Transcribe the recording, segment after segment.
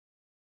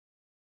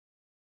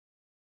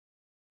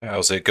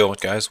How's it going,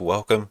 guys?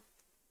 Welcome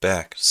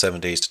back.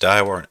 7 Days to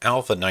Die. We're on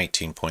Alpha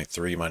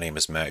 19.3. My name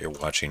is Matt. You're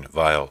watching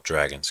Vile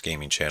Dragons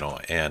Gaming Channel,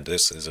 and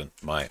this is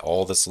my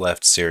All That's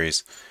Left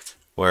series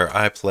where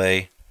I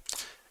play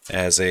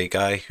as a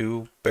guy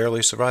who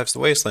barely survives the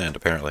wasteland,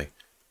 apparently.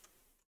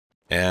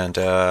 And,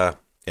 yeah,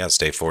 it's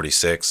day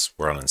 46.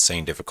 We're on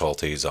insane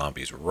difficulty.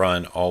 Zombies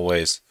run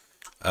always.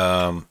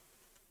 Um,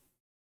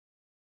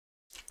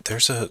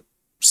 there's a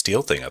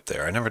steel thing up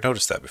there. I never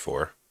noticed that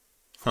before.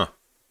 Huh.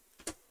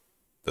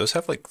 Those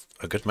have like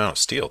a good amount of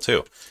steel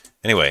too.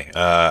 Anyway,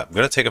 I'm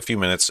going to take a few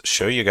minutes,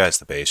 show you guys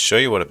the base, show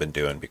you what I've been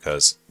doing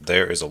because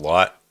there is a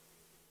lot.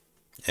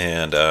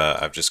 And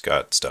I've just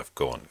got stuff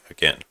going.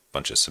 Again,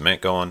 bunch of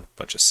cement going,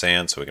 bunch of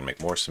sand so we can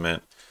make more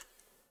cement.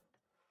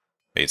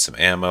 Made some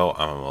ammo.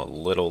 I'm a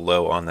little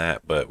low on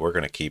that, but we're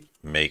going to keep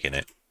making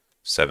it.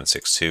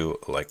 762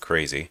 like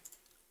crazy.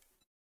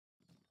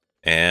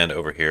 And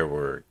over here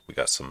we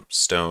got some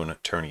stone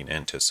turning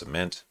into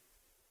cement,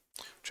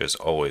 which is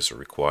always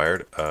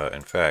required.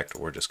 In fact,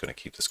 we're just going to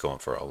keep this going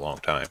for a long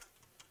time.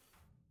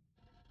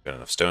 Got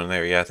enough stone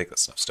there? Yeah, I think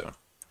that's enough stone.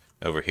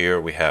 Over here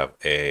we have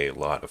a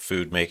lot of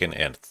food making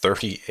and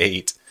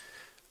 38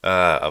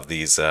 of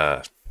these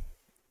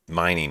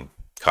mining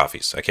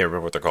coffees. I can't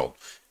remember what they're called.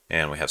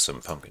 And we have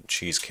some pumpkin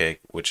cheesecake,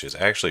 which is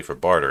actually for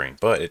bartering,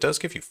 but it does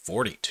give you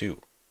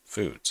 42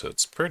 food, so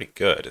it's pretty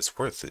good. It's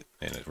worth it,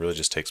 and it really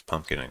just takes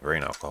pumpkin and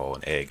grain alcohol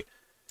and egg.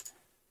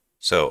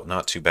 So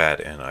not too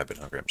bad, and I've been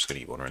hungry. I'm just going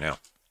to eat one right now.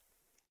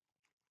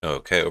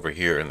 Okay, over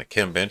here in the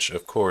chem bench,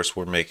 of course,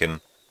 we're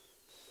making...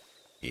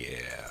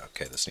 Yeah,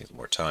 okay, this needs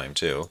more time,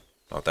 too.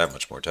 Not that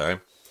much more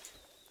time.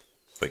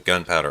 But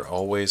gunpowder,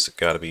 always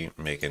got to be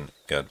making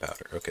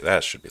gunpowder. Okay,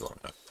 that should be long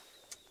enough.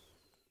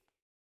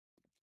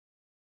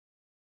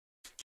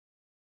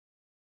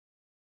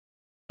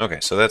 Okay,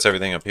 so that's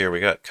everything up here. We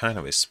got kind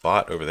of a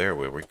spot over there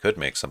where we could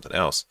make something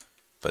else.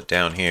 But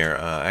down here,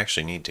 I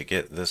actually need to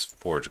get this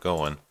forge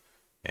going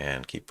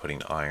and keep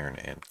putting iron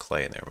and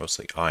clay in there,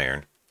 mostly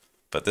iron.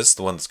 But this is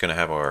the one that's going to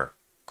have our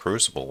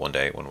crucible one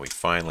day when we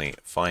finally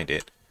find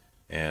it.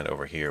 And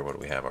over here, what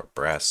do we have? Our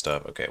brass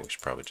stuff. Okay, we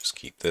should probably just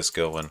keep this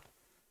going.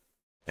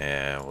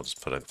 And we'll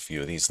just put a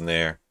few of these in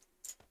there.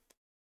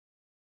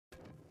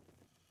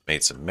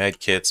 Made some med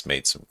kits,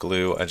 made some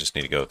glue. I just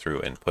need to go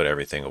through and put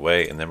everything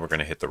away, and then we're going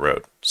to hit the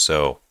road.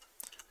 So,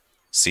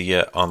 see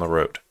ya on the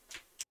road.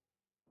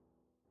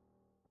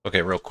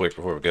 Okay, real quick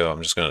before we go,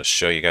 I'm just going to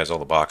show you guys all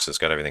the boxes.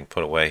 Got everything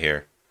put away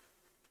here.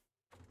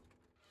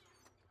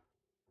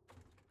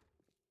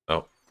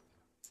 Oh.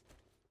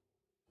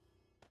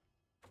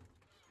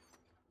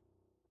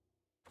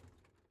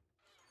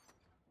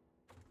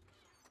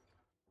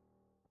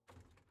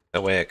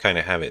 That way I kind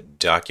of have it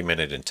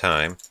documented in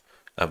time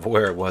of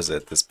where it was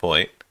at this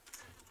point.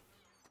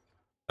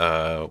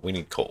 We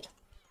need coal.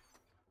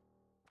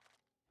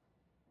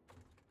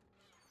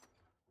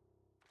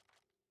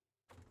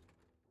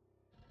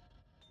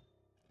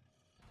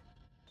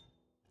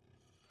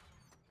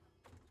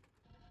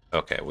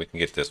 Okay, we can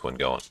get this one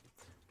going.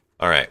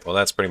 Alright, well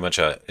that's pretty much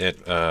it.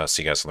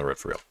 See you guys on the road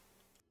for real.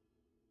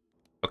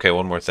 Okay,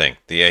 one more thing.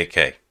 The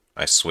AK.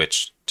 I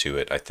switched to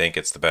it. I think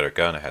it's the better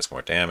gun. It has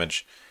more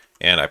damage.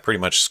 And I pretty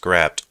much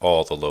scrapped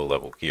all the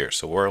low-level gear.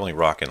 So we're only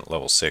rocking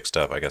level 6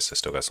 stuff. I guess I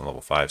still got some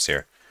level 5s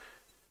here.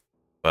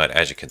 But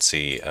as you can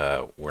see,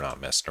 we're not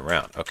messing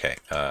around. Okay,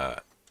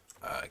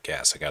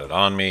 gas. I got it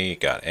on me.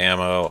 Got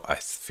ammo. I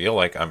feel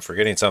like I'm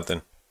forgetting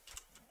something.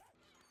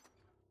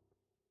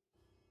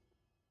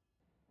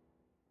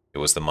 It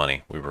was the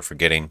money. We were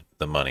forgetting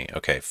the money.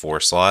 Okay,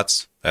 4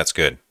 slots. That's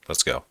good.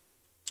 Let's go.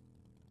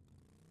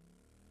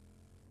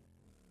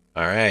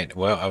 Alright,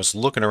 well, I was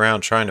looking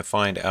around trying to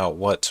find out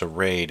what to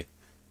raid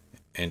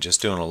and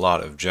just doing a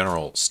lot of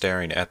general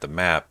staring at the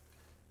map.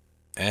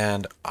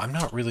 And I'm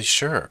not really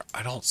sure.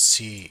 I don't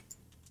see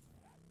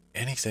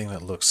anything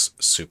that looks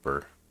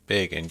super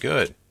big and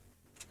good.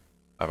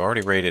 I've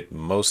already raided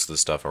most of the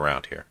stuff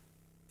around here.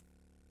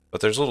 But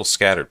there's little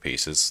scattered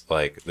pieces,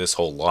 like this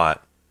whole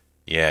lot.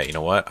 Yeah, you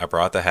know what? I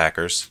brought the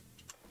hackers.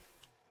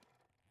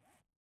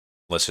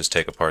 Let's just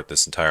take apart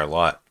this entire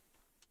lot.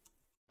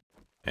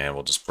 And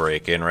we'll just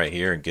break in right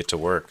here and get to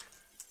work.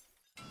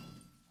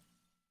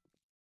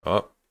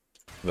 Oh,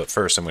 but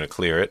first I'm going to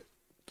clear it.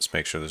 Just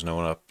make sure there's no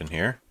one up in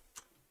here.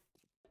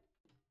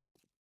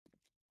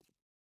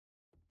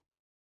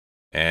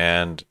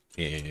 And,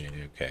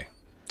 okay.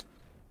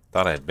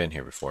 Thought I had been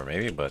here before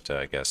maybe, but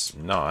I guess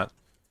not.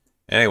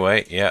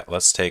 Anyway, yeah,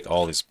 let's take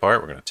all these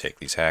apart. We're going to take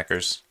these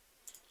hackers,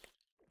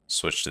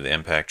 switch to the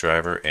impact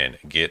driver, and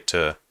get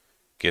to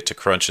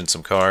crunching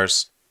some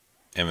cars.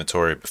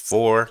 Inventory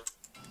before.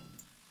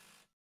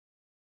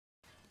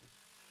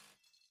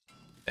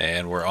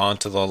 And we're on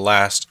to the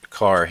last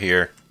car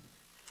here.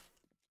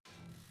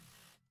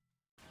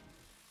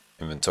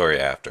 Inventory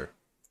after.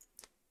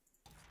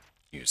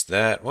 Use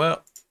that.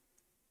 Well,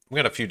 we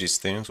got a few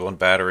decent things. One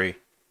battery,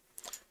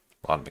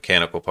 a lot of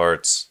mechanical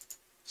parts,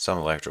 some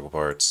electrical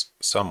parts,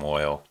 some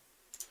oil.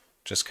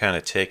 Just kind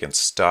of taking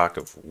stock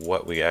of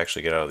what we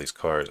actually get out of these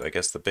cars. I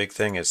guess the big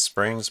thing is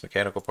springs,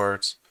 mechanical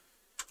parts.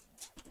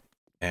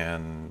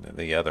 and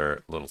the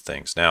other little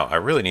things. Now, I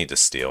really need to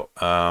steal.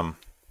 Like,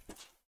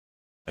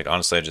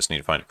 honestly, I just need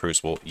to find a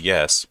crucible.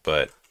 Yes,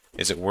 but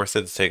is it worth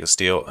it to take a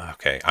steel?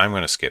 Okay, I'm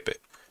going to skip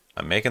it.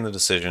 I'm making the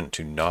decision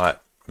to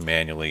not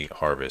manually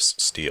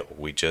harvest steel.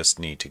 We just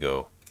need to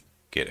go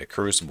get a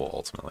crucible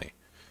ultimately.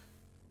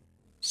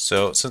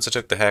 So, since I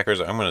took the hackers,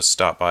 I'm going to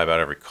stop by about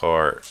every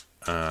car.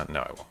 No,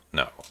 I won't.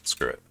 No, I won't.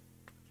 Screw it.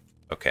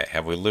 Okay,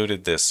 have we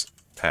looted this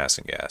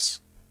passing gas?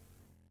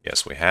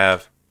 Yes, we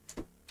have.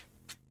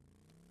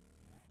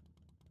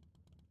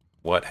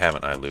 What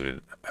haven't I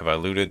looted? Have I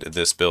looted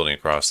this building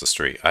across the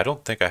street? I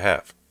don't think I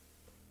have.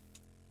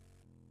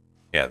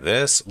 Yeah,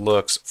 this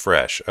looks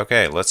fresh.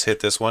 Okay, let's hit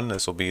this one.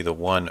 This will be the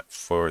one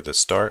for the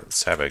start.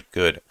 Let's have a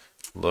good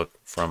look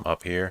from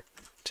up here.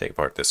 Take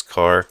apart this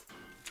car.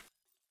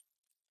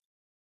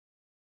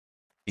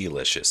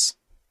 Delicious.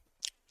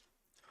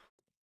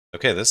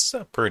 Okay, this is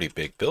a pretty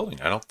big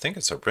building. I don't think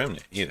it's a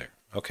remnant either.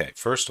 Okay,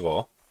 first of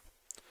all,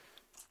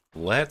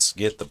 let's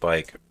get the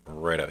bike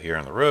right out here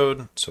on the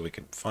road so we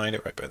can find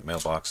it right by the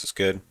mailbox is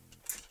good.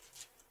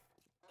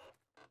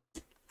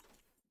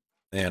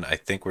 And I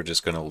think we're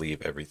just going to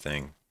leave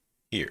everything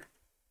here.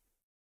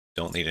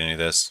 Don't need any of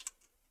this.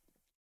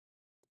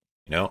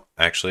 You know,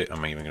 actually,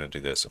 I'm even going to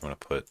do this. I'm going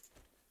to put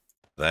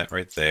that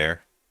right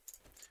there.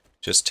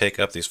 Just take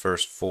up these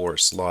first 4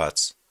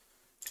 slots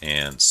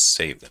and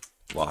save them.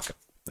 Lock them.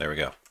 There we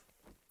go. All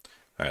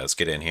right, let's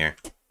get in here.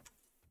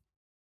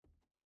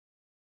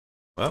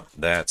 Well,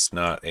 that's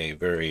not a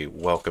very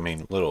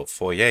welcoming little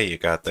foyer you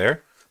got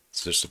there.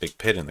 It's just a big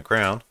pit in the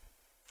ground.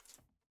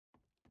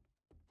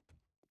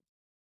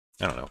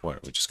 I don't know,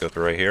 what, we just go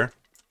through right here?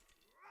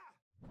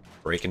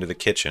 Break into the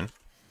kitchen.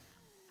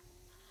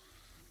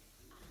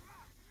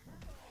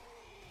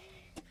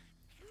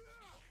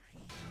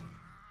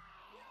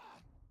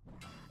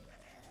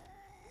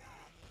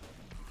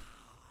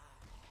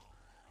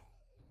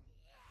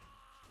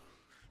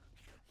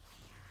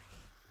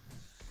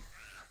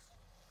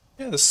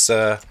 Yeah, this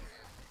is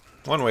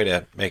one way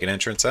to make an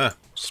entrance, huh?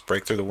 Just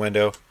break through the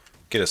window,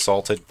 get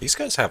assaulted. These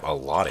guys have a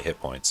lot of hit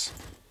points.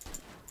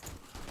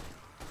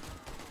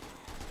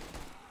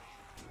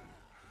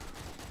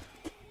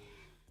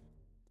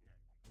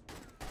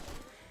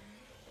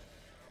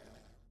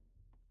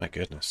 My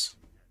goodness.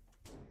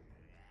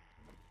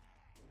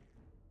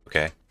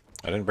 Okay,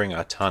 I didn't bring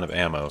a ton of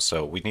ammo,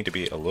 so we need to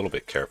be a little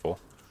bit careful.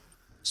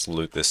 Let's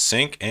loot this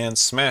sink and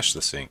smash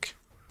the sink.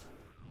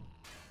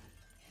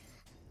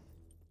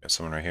 Got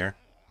someone right here.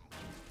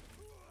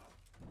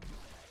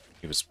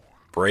 He was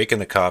breaking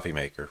the coffee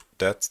maker.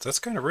 That's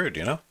kind of rude,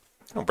 you know?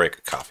 You don't break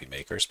a coffee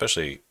maker,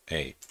 especially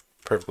a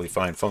perfectly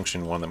fine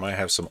function one that might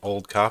have some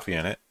old coffee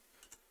in it.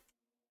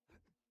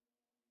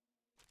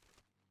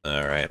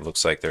 Alright,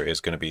 looks like there is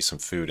going to be some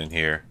food in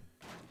here.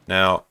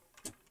 Now,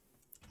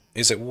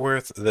 is it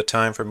worth the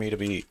time for me to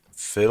be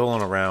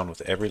fiddling around with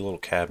every little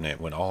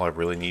cabinet when all I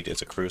really need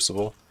is a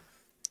crucible?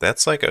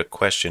 That's like a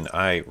question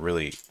I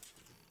really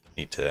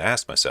need to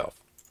ask myself.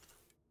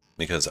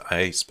 Because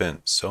I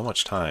spent so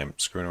much time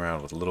screwing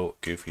around with little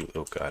goofy...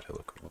 Oh god,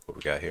 look what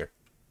we got here.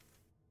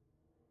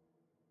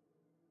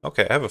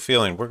 Okay, I have a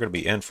feeling we're going to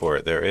be in for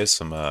it. There is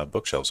some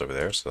bookshelves over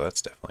there, so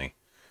that's definitely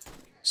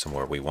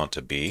somewhere we want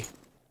to be.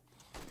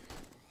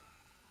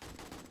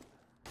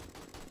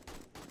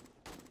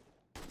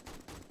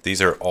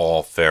 These are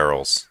all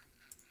ferals.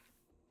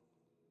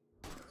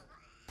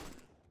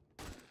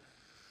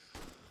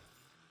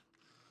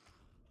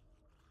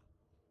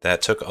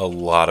 That took a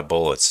lot of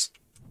bullets.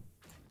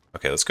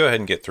 Okay, let's go ahead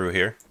and get through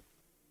here.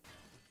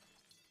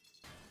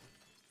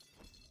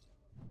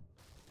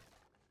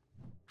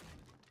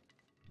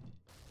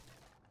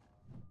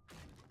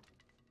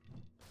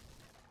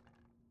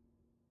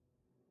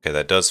 Okay,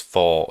 that does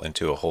fall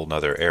into a whole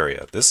nother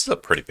area. This is a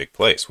pretty big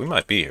place. We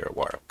might be here a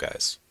while,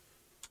 guys.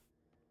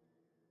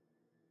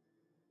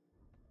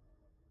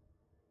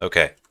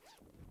 Okay,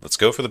 let's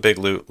go for the big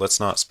loot. Let's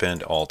not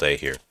spend all day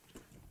here.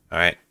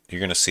 Alright, you're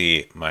going to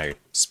see my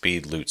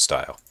speed loot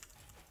style.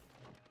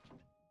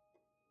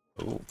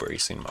 Ooh,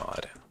 bracing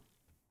mod.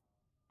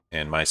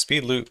 And my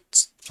speed loot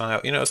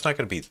style, you know, it's not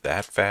going to be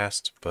that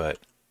fast, but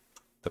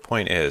the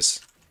point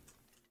is,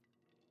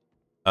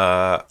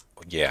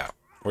 yeah,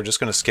 we're just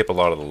going to skip a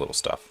lot of the little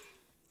stuff.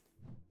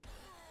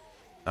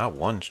 Not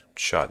one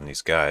shot in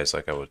these guys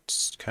like I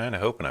was kind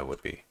of hoping I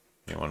would be.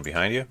 Anyone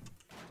behind you?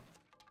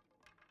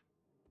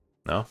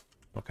 No?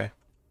 Okay.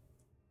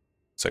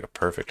 It's like a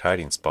perfect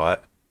hiding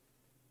spot.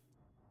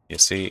 You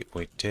see,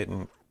 we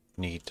didn't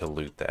need to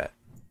loot that.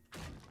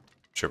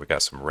 Sure, we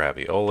got some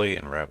ravioli,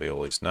 and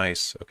ravioli's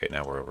nice. Okay,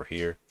 now we're over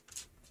here.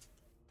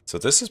 So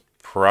this is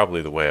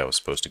probably the way I was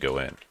supposed to go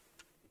in.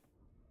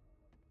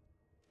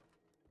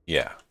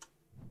 Yeah.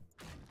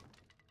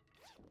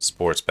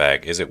 Sports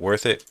bag. Is it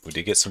worth it? We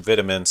did get some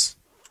vitamins,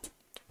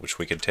 which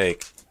we can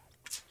take.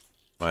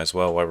 Might as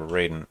well while we're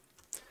raiding.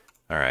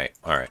 Alright,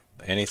 alright.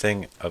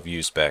 Anything of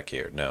use back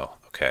here? No.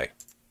 Okay.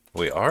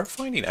 We are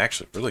finding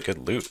actually really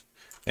good loot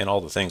in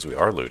all the things we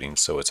are looting,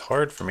 so it's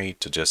hard for me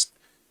to just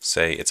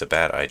say it's a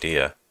bad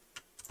idea.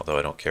 Although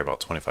I don't care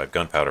about 25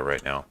 gunpowder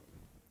right now.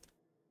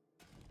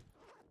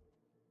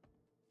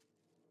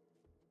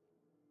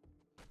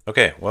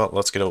 Okay, well,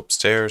 let's get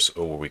upstairs,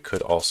 or we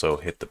could also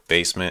hit the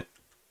basement.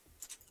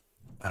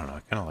 I don't know,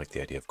 I kind of like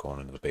the idea of going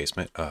into the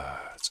basement.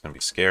 It's going to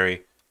be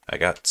scary. I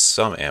got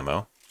some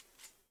ammo.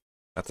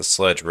 Got the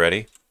sledge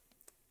ready.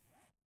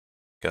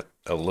 Got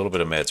a little bit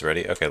of meds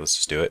ready. Okay, let's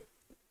just do it.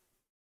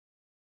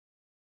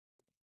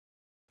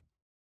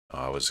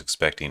 I was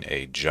expecting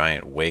a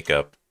giant wake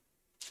up.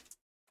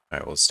 All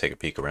right, well, let's take a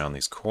peek around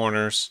these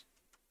corners.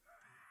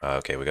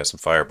 Okay, we got some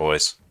fire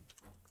boys.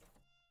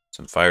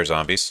 Some fire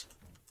zombies.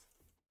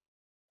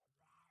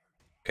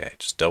 Okay,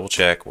 just double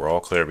check. We're all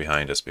clear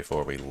behind us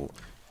before we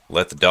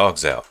let the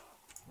dogs out.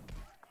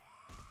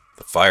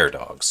 The fire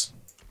dogs.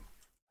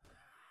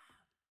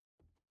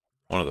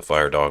 One of the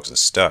fire dogs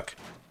is stuck.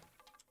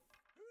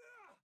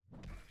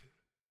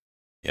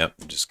 Yep,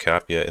 just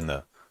caught you in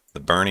the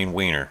burning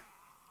wiener.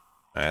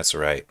 That's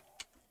right.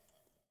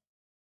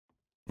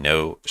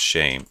 No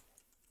shame.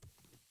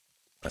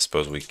 I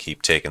suppose we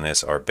keep taking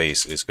this. Our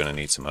base is going to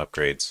need some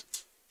upgrades.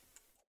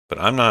 But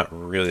I'm not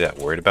really that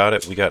worried about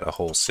it. We got a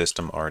whole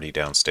system already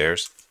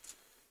downstairs.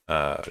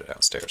 What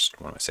am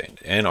I saying?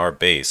 In our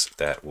base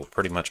that will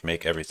pretty much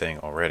make everything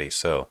already.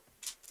 So,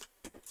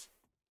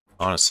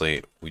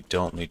 honestly, we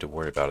don't need to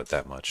worry about it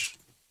that much.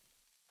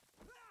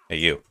 Hey,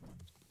 you.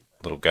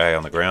 Little guy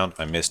on the ground.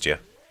 I missed you.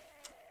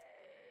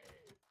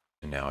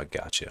 And now I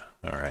got you.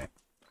 All right.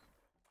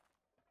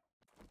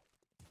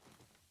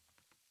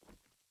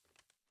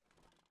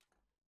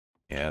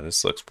 Yeah,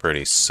 this looks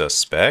pretty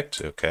suspect.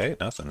 Okay,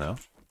 nothing though.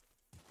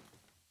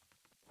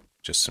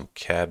 Just some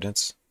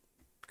cabinets.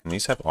 Can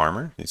these have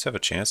armor? These have a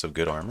chance of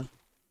good armor?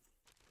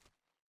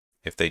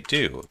 If they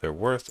do, they're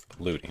worth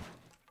looting.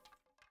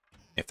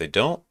 If they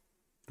don't,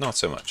 not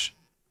so much.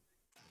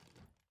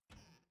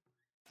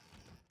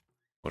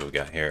 What do we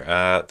got here?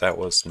 That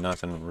was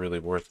nothing really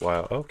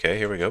worthwhile. Okay,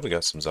 here we go. We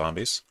got some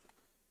zombies.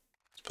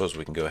 Suppose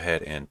we can go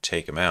ahead and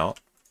take them out.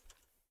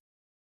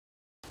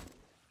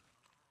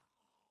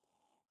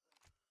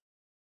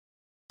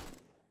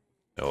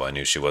 Oh, I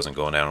knew she wasn't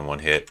going down in one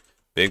hit.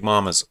 Big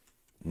Mama's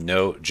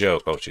no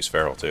joke. Oh, she's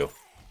feral too.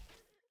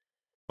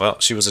 Well,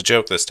 she was a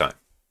joke this time.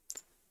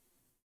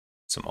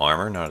 Some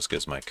armor, not as good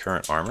as my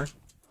current armor.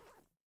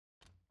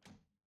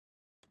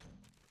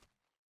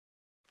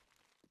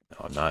 No,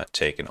 I'm not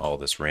taking all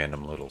this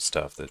random little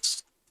stuff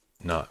that's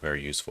not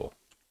very useful.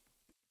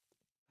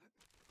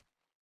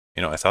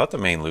 You know, I thought the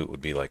main loot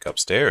would be like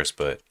upstairs,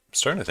 but I'm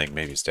starting to think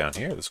maybe it's down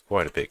here. There's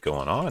quite a bit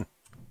going on.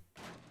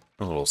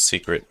 A little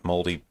secret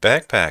moldy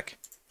backpack.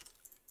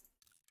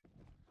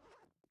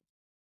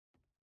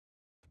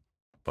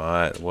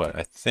 But what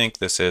I think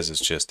this is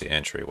just the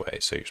entryway.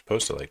 So you're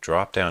supposed to like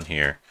drop down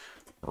here,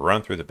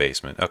 run through the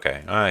basement.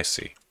 Okay, I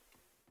see.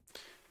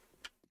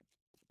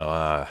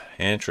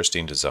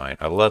 Interesting design.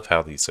 I love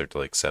how these are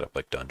like set up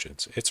like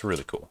dungeons. It's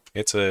really cool.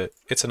 It's a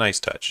nice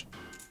touch.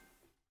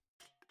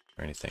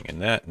 Or anything in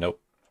that? Nope.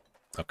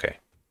 Okay.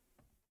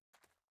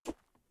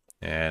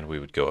 And we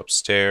would go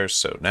upstairs.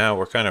 So now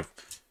we're kind of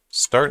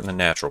starting the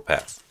natural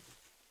path,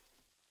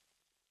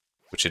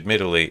 which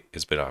admittedly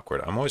is a bit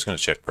awkward. I'm always going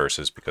to check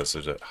purses because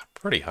there's a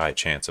pretty high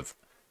chance of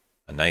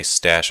a nice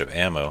stash of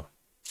ammo.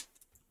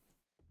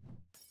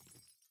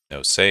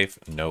 No safe,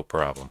 no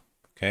problem.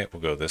 Okay,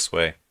 we'll go this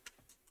way.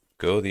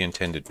 Go the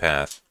intended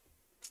path.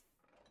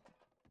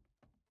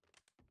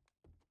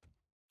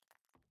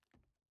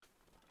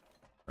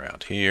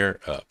 Around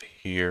here, up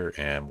here,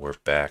 and we're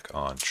back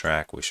on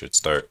track. We should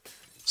start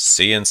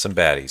seeing some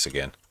baddies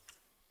again.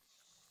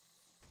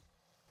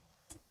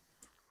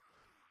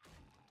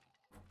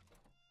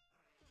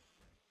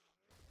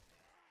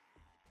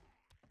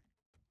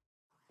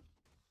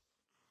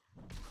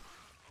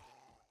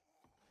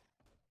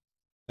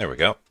 There we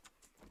go.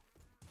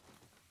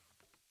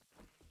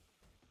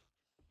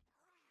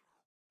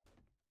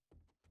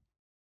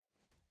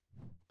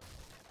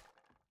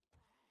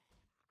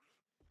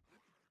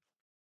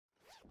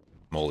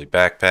 Moldy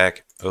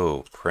backpack.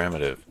 Oh,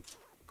 primitive.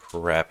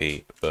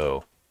 Crappy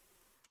bow.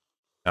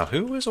 Now,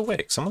 who is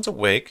awake? Someone's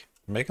awake,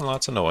 making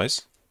lots of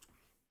noise.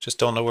 Just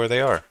don't know where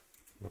they are.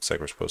 Looks like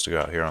we're supposed to go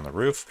out here on the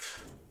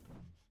roof.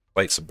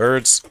 Fight some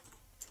birds.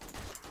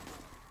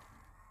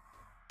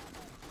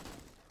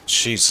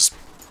 Jesus.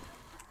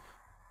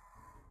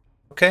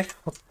 Okay,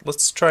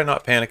 let's try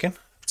not panicking.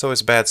 It's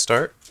always a bad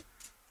start.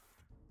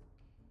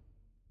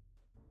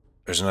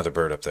 There's another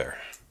bird up there.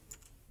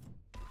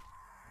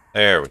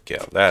 There we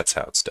go. That's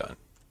how it's done.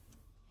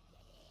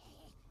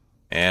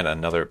 And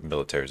another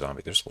military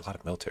zombie. There's a lot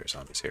of military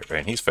zombies here, right?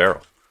 And he's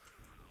feral.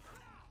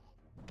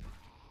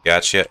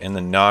 Gotcha in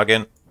the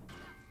noggin.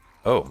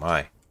 Oh,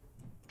 my.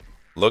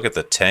 Look at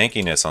the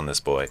tankiness on this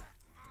boy.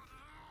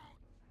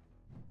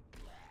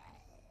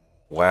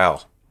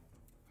 Wow.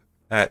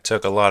 That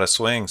took a lot of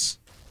swings.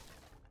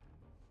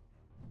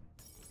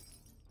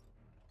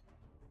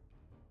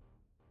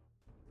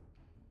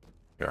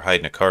 You're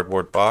hiding a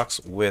cardboard box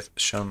with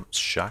some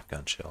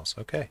shotgun shells.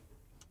 Okay.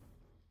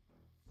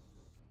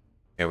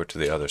 Over to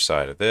the other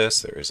side of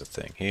this. There is a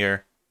thing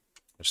here.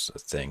 There's a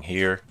thing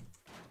here.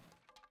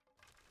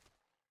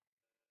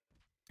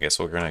 I guess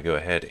we're going to go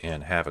ahead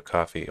and have a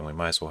coffee, and we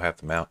might as well have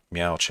the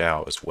Meow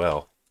Chow as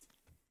well.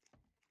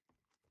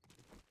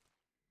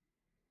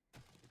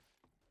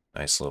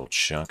 Nice little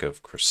chunk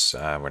of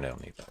croissant. We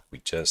don't need that.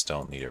 We just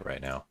don't need it right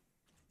now.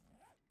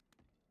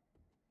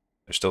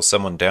 There's still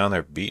someone down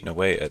there beating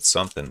away at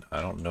something.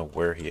 I don't know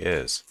where he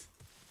is.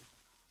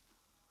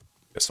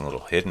 Got some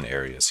little hidden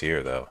areas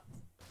here, though.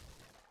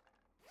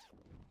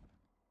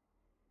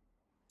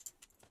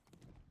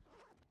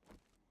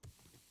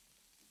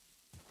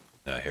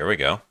 Here we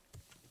go.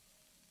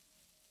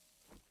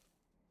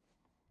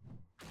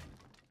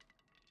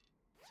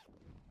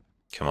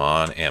 Come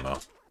on, ammo.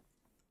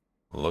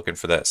 Looking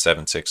for that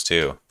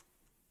 7.62.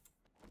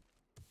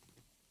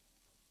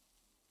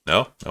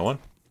 No? No one?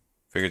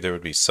 Figured there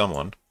would be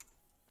someone.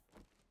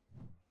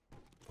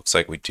 Looks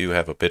like we do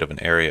have a bit of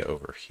an area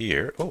over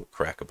here. Oh,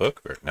 crack a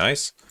book. Very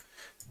nice.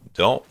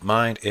 Don't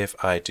mind if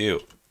I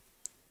do.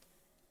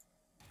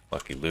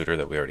 Lucky looter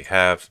that we already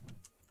have.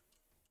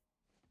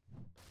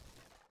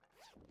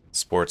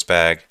 Sports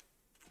bag.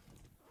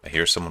 I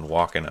hear someone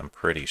walking, I'm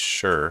pretty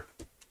sure.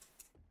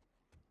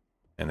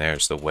 And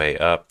there's the way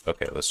up.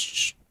 Okay,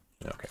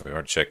 okay, we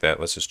already checked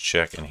that. Let's just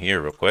check in here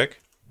real quick.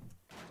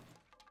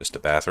 Just a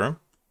bathroom.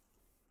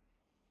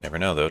 Never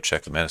know, though.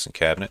 Check the medicine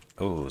cabinet.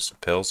 Oh, some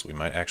pills. We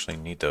might actually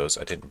need those.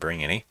 I didn't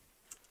bring any.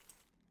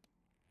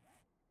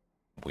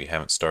 We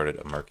haven't started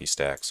a murky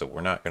stack, so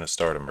we're not going to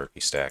start a murky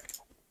stack.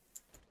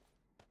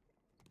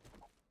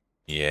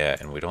 Yeah,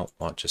 and we don't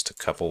want just a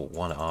couple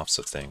one-offs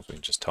of things. We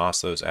can just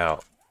toss those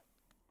out.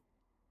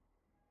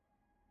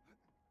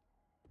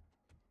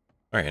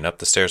 Alright, and up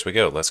the stairs we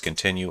go. Let's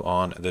continue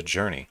on the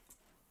journey.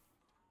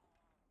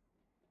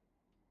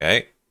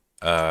 Okay.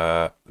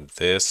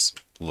 This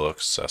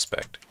looks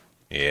suspect.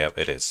 Yep,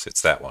 it is.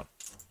 It's that one.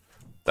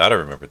 Thought I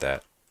remembered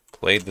that.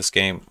 Played this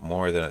game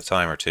more than a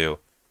time or two.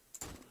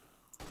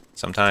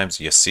 Sometimes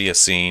you see a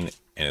scene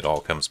and it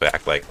all comes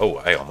back like, oh,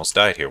 I almost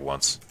died here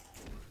once.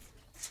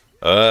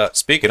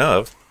 Speaking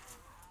of...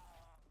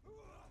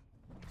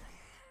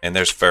 And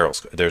there's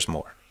ferals. There's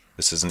more.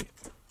 This isn't...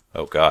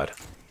 Oh, God.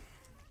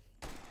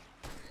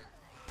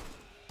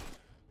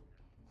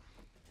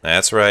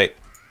 That's right.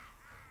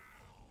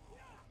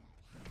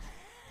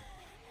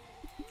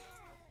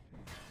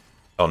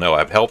 Oh no,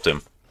 I've helped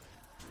him.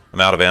 I'm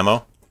out of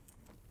ammo.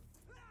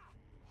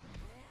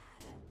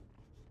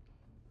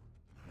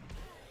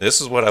 This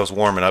is what I was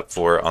warming up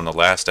for on the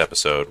last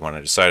episode when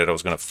I decided I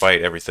was going to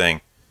fight everything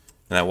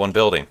in that one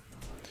building.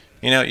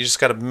 You know, you just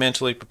got to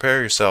mentally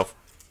prepare yourself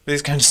for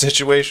these kind of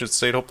situations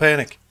so you don't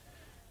panic.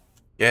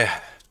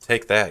 Yeah,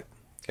 take that.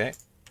 Okay,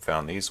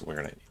 found these. We're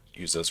going to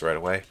use those right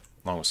away,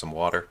 along with some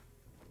water.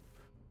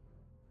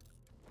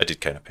 I did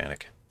kind of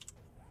panic.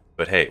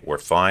 But hey, we're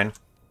fine.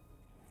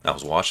 I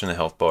was watching the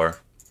health bar.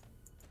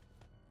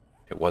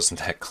 It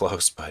wasn't that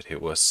close, but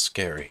it was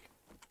scary.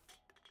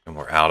 And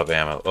we're out of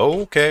ammo.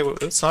 Oh, okay, well,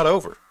 it's not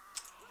over.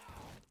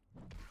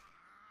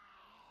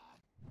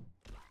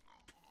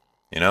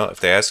 You know, if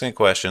they ask any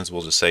questions,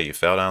 we'll just say you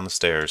fell down the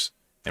stairs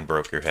and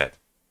broke your head.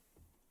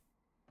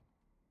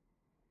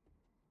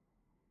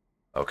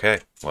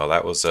 Okay, well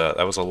that was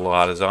a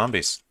lot of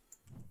zombies.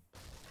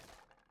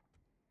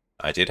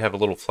 I did have a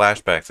little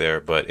flashback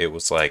there, but it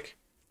was like,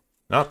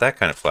 not that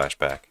kind of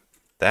flashback.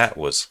 That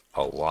was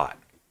a lot.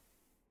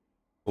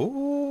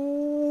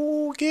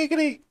 Ooh,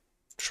 giggity.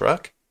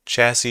 Truck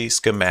chassis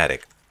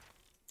schematic.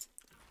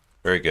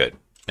 Very good.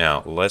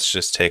 Now, let's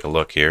just take a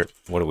look here.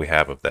 What do we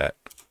have of that?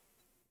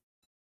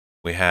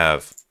 We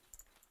have,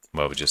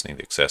 well, we just need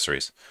the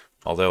accessories.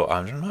 Although,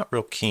 I'm not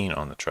real keen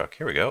on the truck.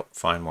 Here we go.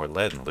 Find more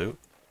lead and loot.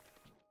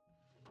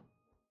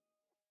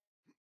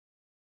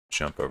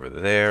 Jump over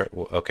there.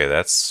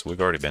 Okay,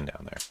 we've already been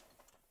down there.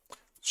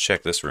 Let's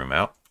check this room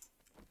out.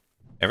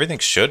 Everything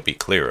should be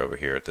clear over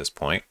here at this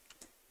point.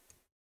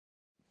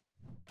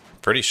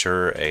 Pretty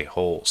sure a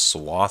whole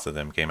swath of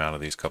them came out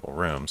of these couple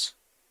rooms.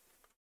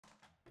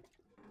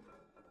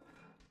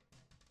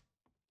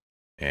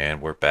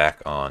 And we're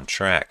back on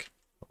track.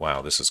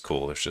 Wow, this is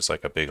cool. There's just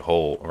like a big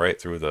hole right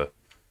through the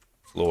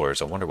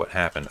floors. I wonder what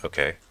happened.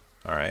 Okay,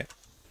 all right.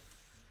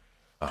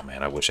 Oh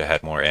man, I wish I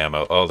had more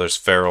ammo. Oh, there's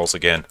ferals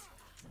again.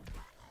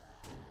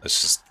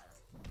 Let's just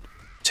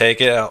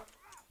take it out.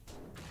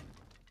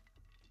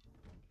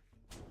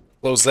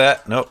 Close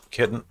that. Nope,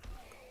 kidding.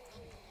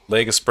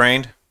 Leg is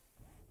sprained.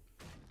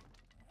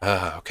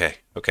 Okay,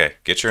 okay.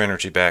 Get your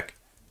energy back.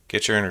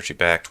 Get your energy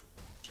back.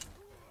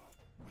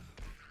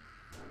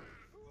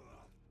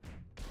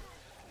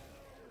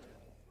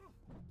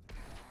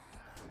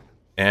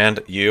 And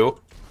you.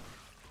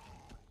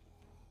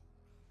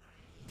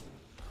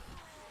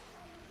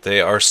 They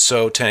are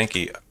so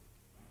tanky.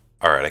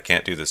 Alright, I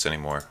can't do this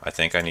anymore. I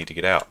think I need to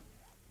get out.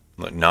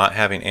 Look, not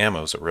having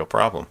ammo is a real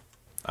problem.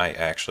 I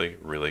actually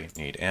really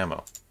need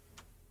ammo.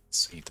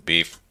 Let's eat the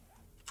beef.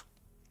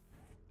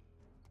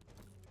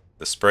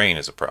 The spraying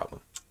is a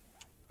problem.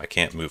 I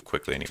can't move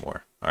quickly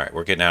anymore. Alright,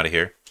 we're getting out of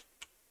here.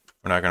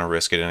 We're not going to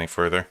risk it any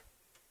further.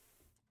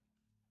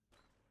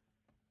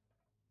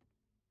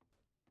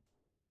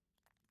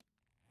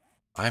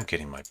 I'm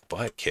getting my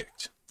butt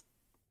kicked.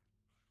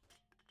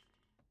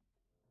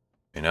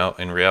 You know,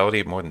 in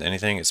reality, more than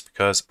anything, it's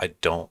because I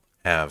don't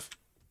have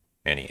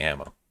any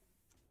ammo.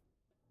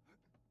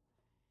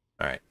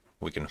 Alright,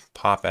 we can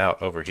pop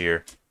out over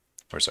here.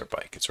 Where's our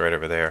bike? It's right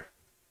over there.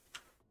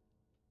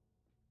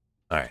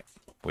 Alright,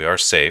 we are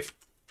safe.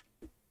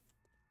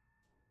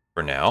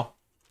 For now.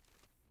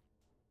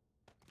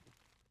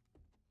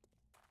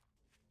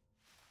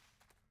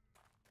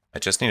 I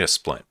just need a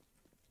splint.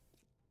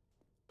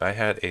 If I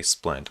had a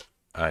splint,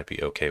 I'd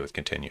be okay with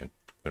continuing.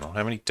 We don't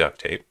have any duct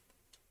tape.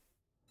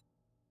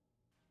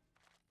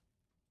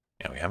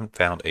 Yeah, we haven't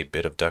found a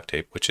bit of duct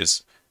tape, which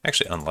is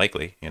actually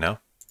unlikely, you know?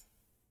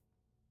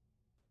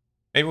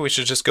 Maybe we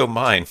should just go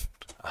mine.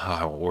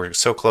 Oh, we're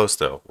so close,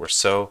 though. We're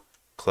so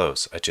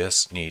close. I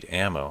just need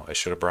ammo. I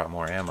should have brought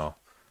more ammo.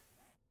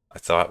 I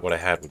thought what I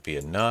had would be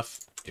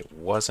enough. It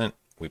wasn't.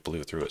 We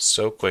blew through it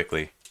so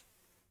quickly.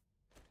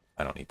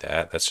 I don't need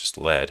that. That's just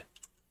lead.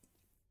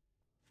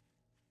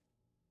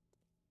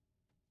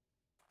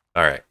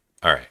 Alright.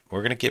 Alright.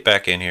 We're going to get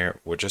back in here.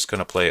 We're just going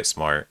to play it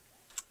smart.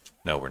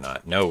 No, we're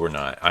not. No, we're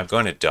not. I'm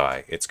going to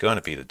die. It's going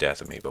to be the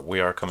death of me, but we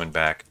are coming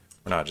back.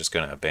 We're not just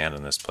going to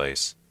abandon this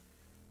place.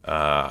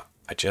 I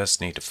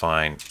just need to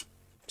find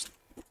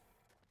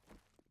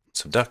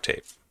some duct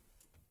tape.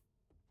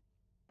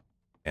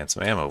 And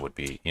some ammo would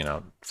be, you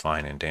know,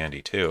 fine and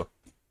dandy too.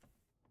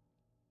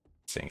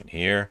 Thing in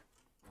here.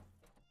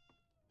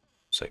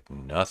 It's like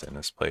nothing.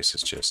 This place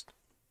is just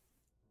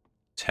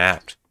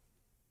tapped.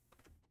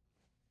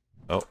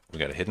 Oh, we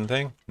got a hidden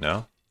thing?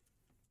 No.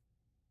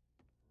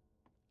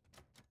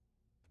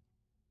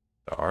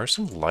 There are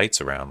some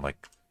lights around,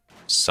 like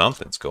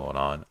something's going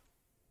on.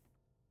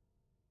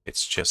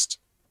 It's just...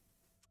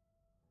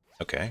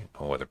 Okay,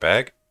 a weather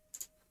bag.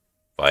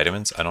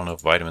 Vitamins. I don't know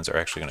if vitamins are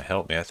actually going to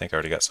help me. I think I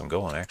already got some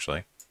going,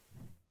 actually.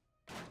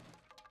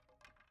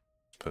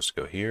 Supposed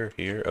to go here,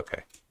 here.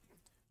 Okay.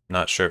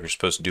 Not sure if you're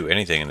supposed to do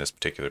anything in this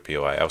particular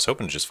POI. I was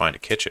hoping to just find a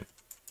kitchen.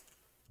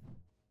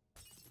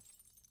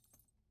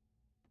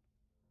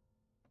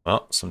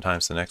 Well,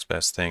 sometimes the next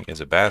best thing is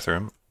a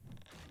bathroom.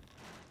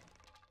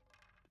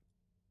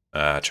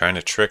 Trying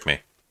to trick me.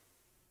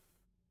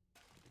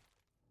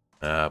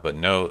 But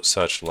no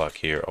such luck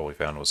here. All we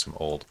found was some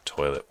old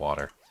toilet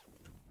water.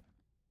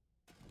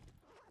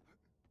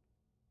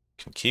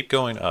 Can keep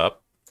going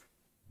up.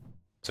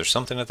 There's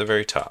something at the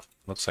very top.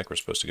 Looks like we're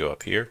supposed to go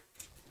up here.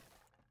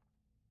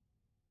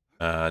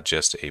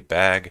 Just a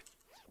bag.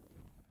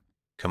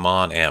 Come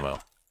on, ammo.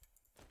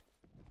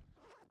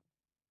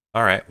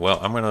 Alright, well,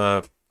 I'm going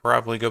to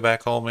probably go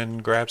back home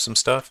and grab some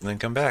stuff and then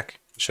come back.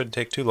 It shouldn't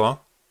take too long.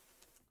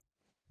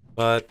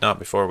 But not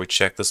before we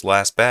check this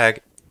last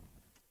bag.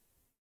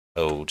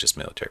 Oh, just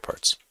military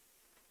parts.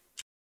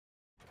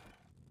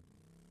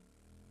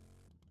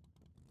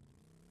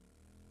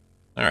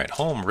 Alright,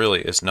 home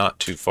really is not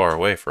too far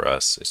away for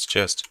us. It's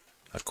just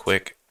a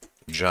quick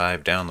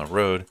drive down the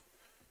road.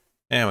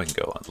 And we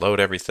can go unload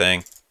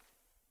everything.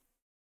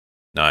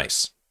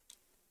 Nice.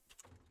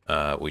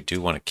 We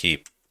do want to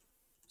keep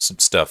some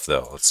stuff,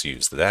 though. Let's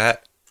use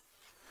that.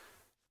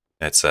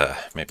 Let's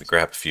maybe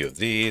grab a few of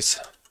these.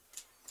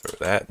 Throw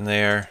that in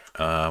there.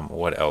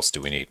 What else do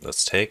we need?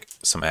 Let's take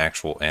some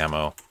actual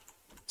ammo.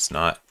 Let's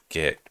not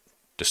get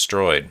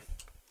destroyed.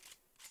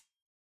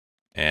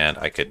 And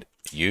I could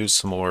use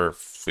some more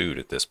food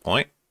at this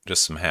point.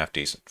 Just some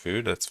half-decent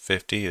food. That's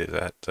 50. Is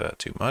that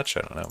too much?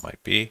 I don't know. It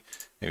might be.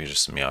 Maybe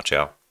just some Meow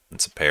Chow and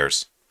some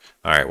pears.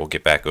 Alright, we'll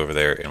get back over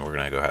there and we're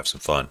going to go have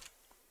some fun.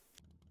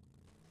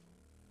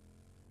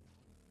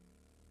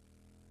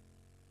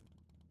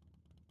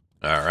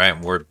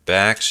 Alright, we're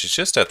back. She's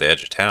just at the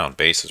edge of town.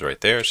 Base is right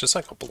there. It's just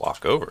like a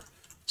block over.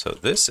 So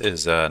this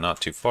is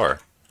not too far.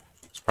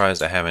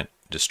 Surprised I haven't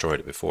destroyed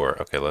it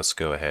before. Okay, let's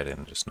go ahead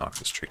and just knock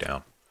this tree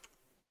down.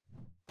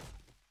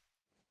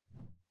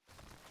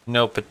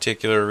 No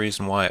particular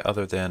reason why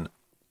other than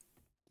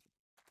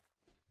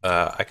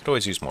I could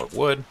always use more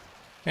wood,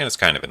 and it's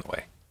kind of in the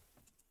way.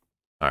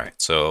 Alright,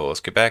 so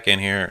let's get back in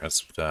here.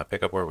 Let's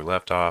pick up where we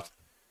left off.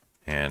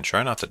 And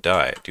try not to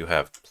die. I do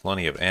have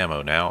plenty of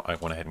ammo now. I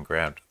went ahead and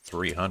grabbed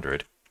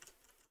 300.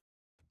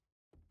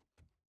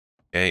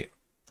 Okay,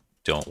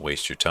 don't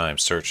waste your time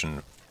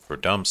searching for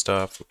dumb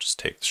stuff. We'll just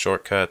take the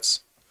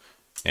shortcuts.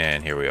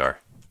 And here we are.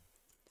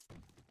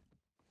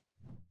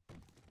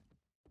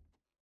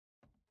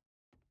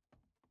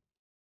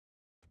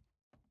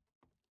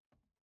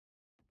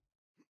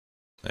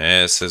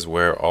 This is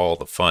where all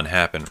the fun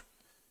happened.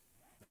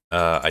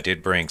 I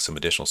did bring some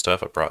additional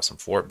stuff. I brought some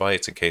fort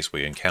bites in case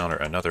we encounter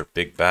another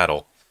big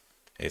battle.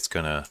 It's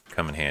gonna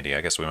come in handy.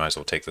 I guess we might as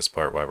well take this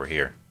part while we're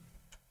here.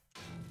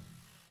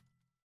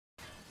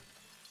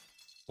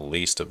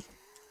 Least of...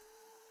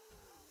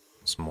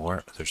 There's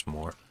more. There's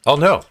more. Oh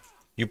no!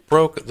 You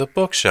broke the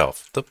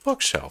bookshelf. The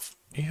bookshelf.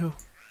 You...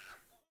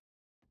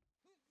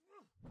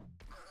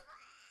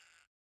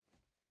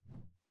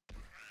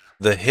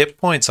 The hit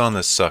points on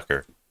this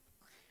sucker.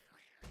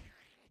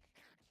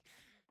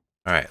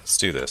 Alright, let's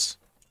do this.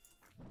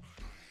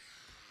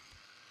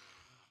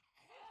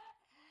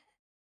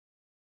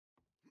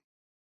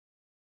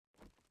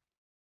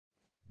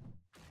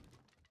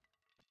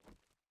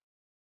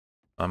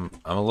 I'm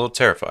a little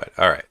terrified.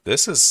 All right,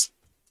 this has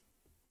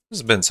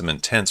been some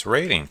intense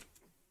raiding.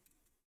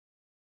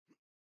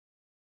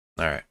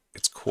 All right,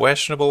 it's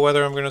questionable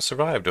whether I'm going to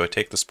survive. Do I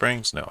take the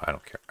springs? No, I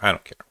don't care. I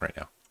don't care right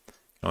now.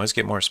 Can always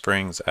get more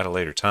springs at a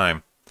later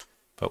time,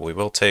 but we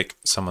will take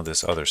some of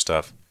this other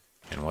stuff.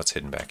 And what's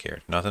hidden back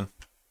here? Nothing?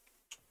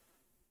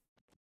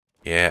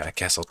 Yeah, I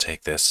guess I'll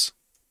take this.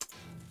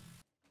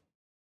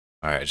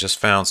 All right, I just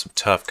found some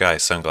tough guy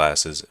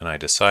sunglasses, and I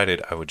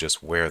decided I would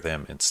just wear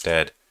them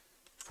instead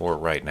for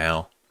right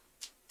now.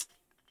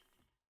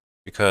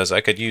 Because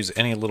I could use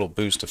any little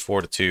boost of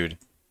fortitude,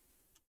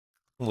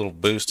 a little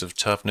boost of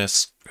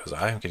toughness, because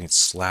I am getting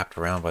slapped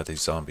around by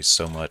these zombies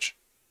so much.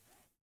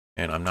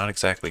 And I'm not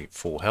exactly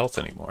full health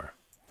anymore.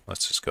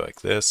 Let's just go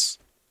like this.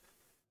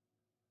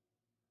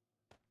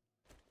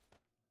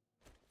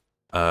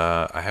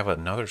 I have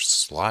another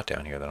slot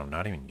down here that I'm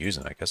not even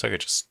using. I guess I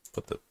could just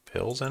put the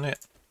pills in it.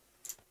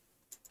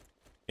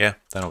 Yeah,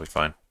 that'll be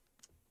fine.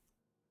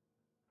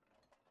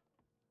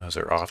 Those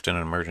are often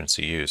an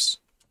emergency use.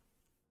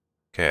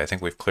 Okay, I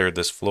think we've cleared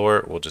this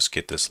floor. We'll just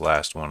get this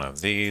last one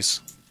of these.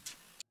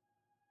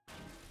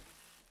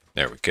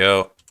 There we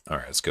go. All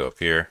right, let's go up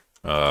here.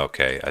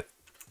 Okay,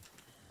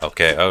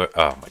 okay.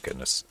 Oh my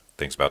goodness,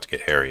 thing's about to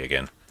get hairy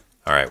again.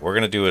 All right, we're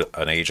gonna do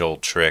an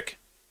age-old trick,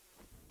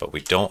 but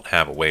we don't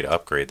have a way to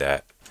upgrade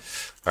that.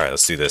 All right,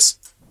 let's do this.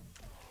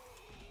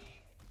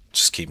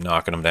 Just keep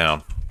knocking them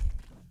down.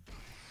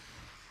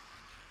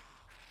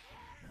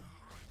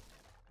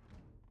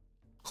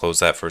 Close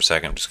that for a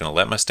second. I'm just gonna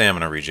let my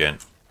stamina regen.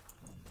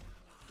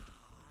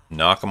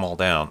 Knock them all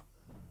down.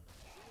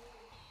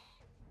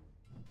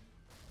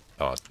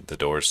 Oh, the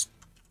door's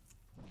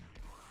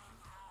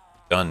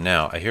done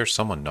now. I hear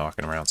someone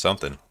knocking around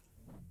something.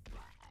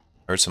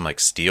 Heard some like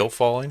steel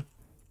falling.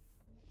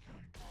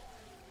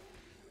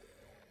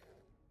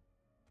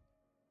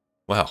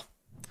 Well,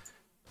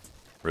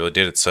 really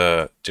did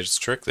its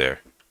trick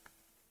there.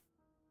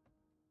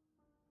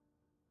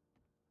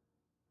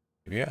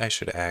 Maybe I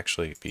should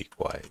actually be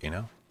quiet, you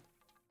know?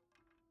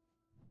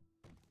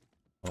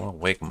 I don't want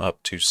to wake him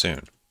up too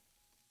soon.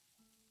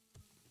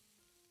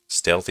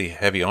 Stealthy,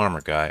 heavy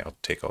armor guy. I'll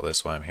take all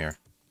this while I'm here.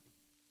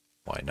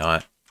 Why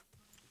not?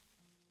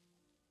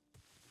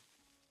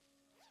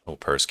 Oh,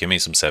 purse. Give me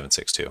some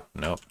 7.62.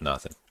 Nope,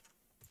 nothing.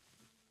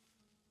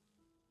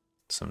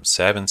 Some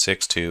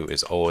 7.62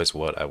 is always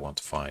what I want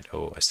to find.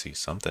 Oh, I see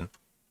something.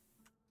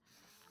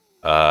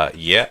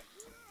 Yeah.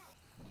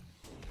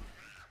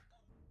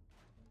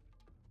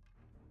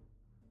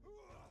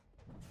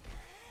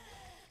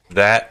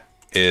 That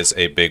is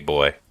a big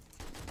boy.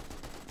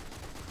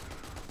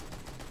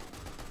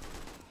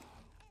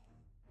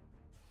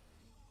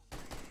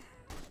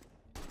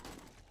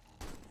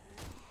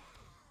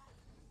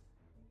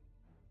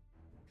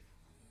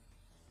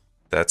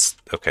 That's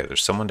okay.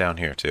 There's someone down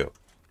here too.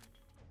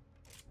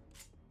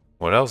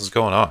 What else is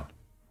going on?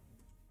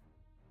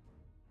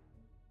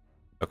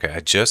 Okay, I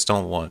just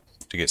don't want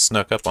to get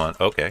snuck up on.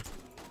 Okay.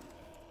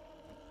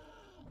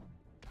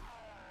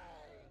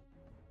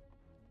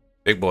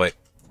 Big boy.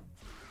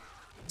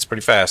 It's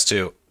pretty fast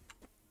too.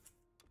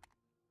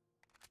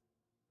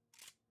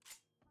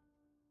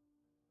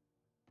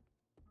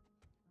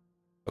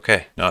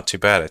 Okay, not too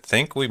bad. I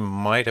think we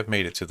might have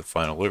made it to the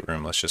final loot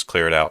room. Let's just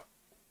clear it out.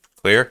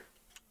 Clear?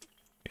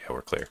 Yeah,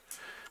 we're clear.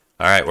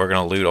 Alright, we're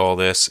going to loot all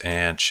this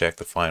and check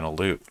the final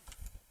loot.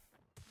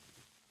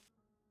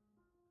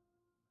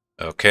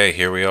 Okay,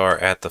 here we are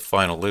at the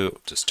final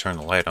loot. Just turn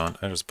the light on.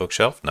 There's a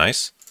bookshelf.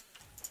 Nice.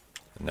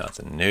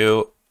 Nothing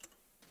new.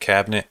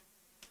 Cabinet.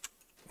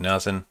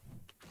 Nothing.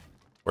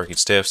 Working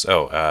stiffs.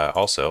 Oh,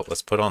 also,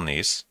 let's put on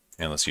these.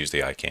 And let's use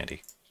the eye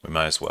candy. We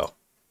might as well.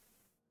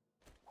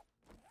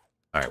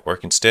 Alright,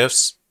 working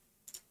stiffs.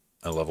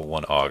 A level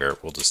 1 auger.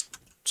 We'll just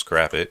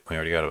scrap it. We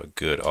already got a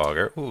good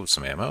auger. Ooh,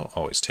 some ammo.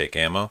 Always take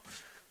ammo.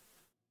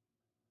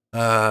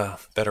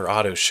 Better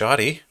auto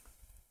shotty.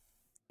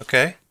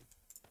 Okay.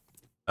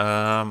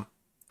 I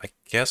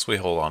guess we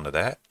hold on to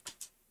that.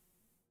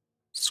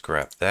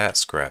 Scrap that,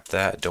 scrap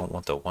that. Don't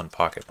want the one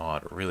pocket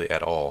mod really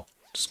at all.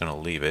 Just gonna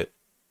leave it.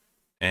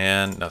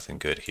 And nothing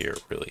good here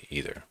really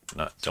either.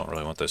 Don't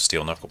really want those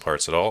steel knuckle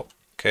parts at all.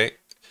 Okay.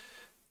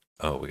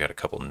 Oh, we got a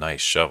couple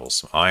nice shovels.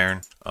 Some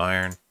iron.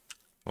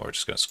 We're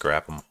just gonna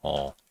scrap them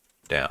all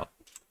down.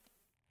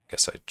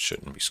 Guess I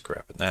shouldn't be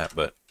scrapping that,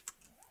 but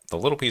the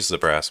little pieces of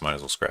brass might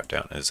as well scrap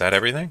down. Is that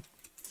everything?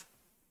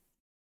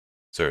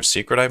 Is there a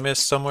secret I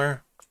missed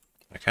somewhere?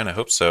 I kind of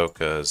hope so,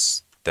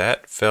 because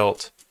that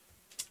felt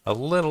a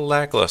little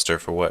lackluster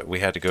for what we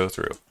had to go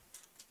through.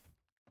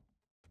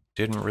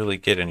 Didn't really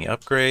get any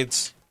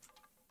upgrades.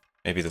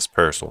 Maybe this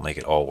purse will make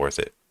it all worth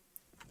it.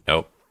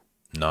 Nope,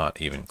 not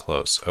even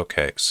close.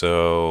 Okay,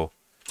 so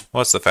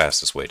what's the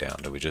fastest way down?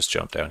 Do we just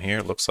jump down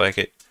here? Looks like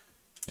it.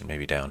 And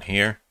maybe down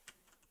here.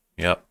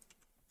 Yep.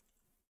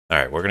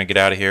 Alright, we're going to get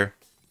out of here.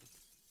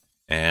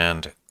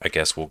 And I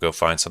guess we'll go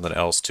find something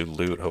else to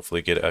loot.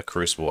 Hopefully get a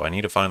crucible. I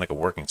need to find like a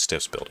working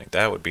stiffs building.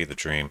 That would be the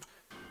dream.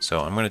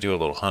 So I'm going to do a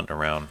little hunt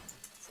around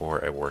for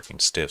a working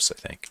stiffs, I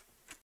think.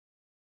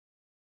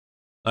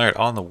 Alright,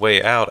 on the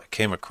way out, I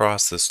came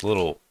across this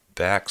little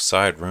back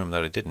side room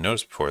that I didn't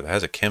notice before that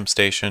has a chem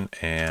station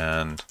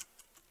and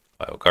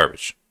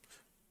garbage.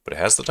 But it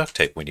has the duct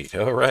tape we need.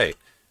 Alright.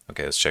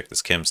 Okay, let's check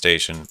this chem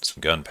station.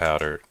 Some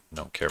gunpowder.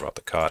 Don't care about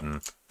the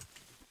cotton.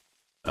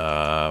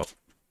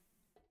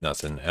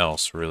 Nothing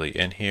else really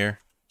in here.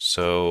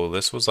 So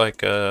this was like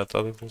the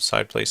other little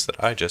side place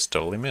that I just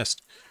totally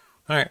missed.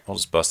 Alright, we'll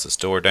just bust this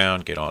door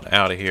down, get on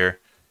out of here.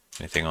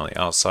 Anything on the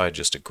outside,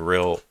 just a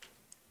grill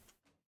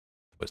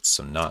with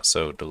some not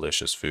so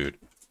delicious food.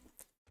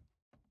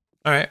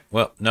 Alright,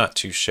 well, not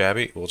too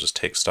shabby. We'll just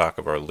take stock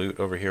of our loot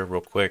over here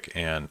real quick,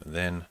 and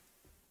then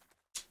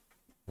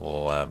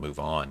we'll move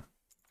on.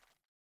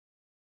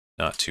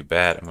 Not too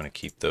bad. I'm going to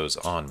keep those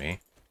on me.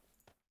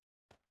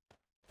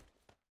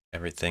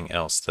 Everything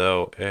else,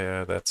 though,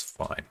 that's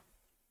fine.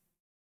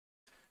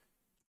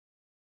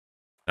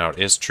 Now, it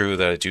is true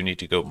that I do need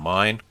to go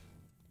mine,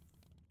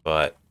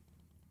 but,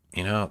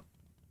 you know,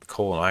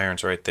 coal and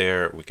iron's right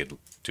there. We could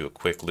do a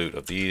quick loot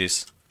of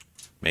these.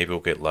 Maybe we'll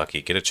get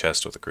lucky, get a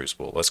chest with a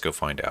crucible. Let's go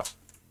find out.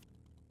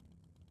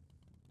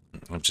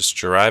 I'm just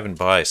driving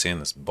by, seeing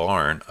this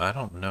barn. I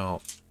don't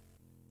know.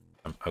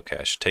 Okay,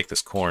 I should take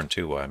this corn,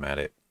 too, while I'm at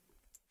it.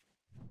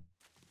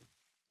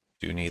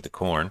 Do need the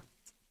corn.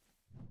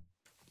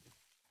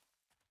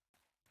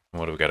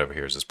 What do we got over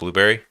here? Is this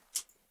blueberry?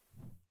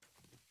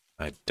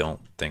 I don't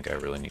think I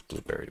really need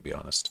blueberry, to be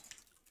honest.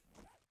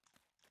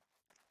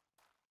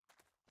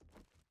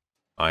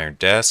 Iron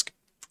desk.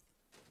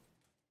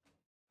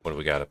 What do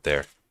we got up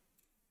there?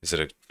 Is it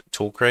a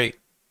tool crate?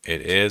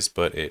 It is,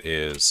 but it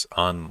is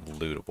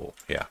unlootable.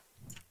 Yeah.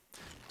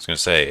 I was going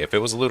to say, if it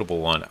was a lootable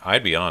one,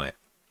 I'd be on it.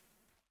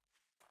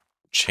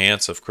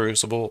 Chance of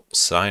crucible,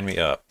 sign me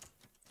up.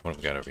 What have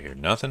we got over here?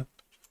 Nothing?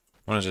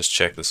 I want to just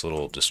check this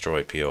little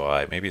destroy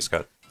POI. Maybe it's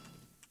got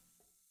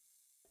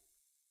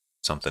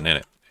something in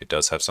it. It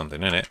does have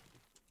something in it.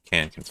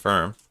 Can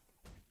confirm.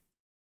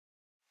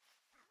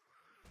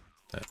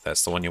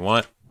 That's the one you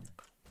want.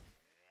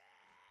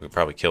 We could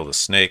probably kill the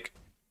snake.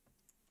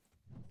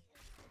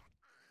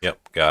 Yep,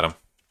 got him.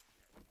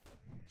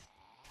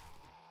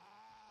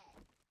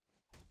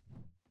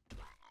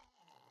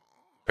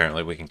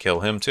 Apparently we can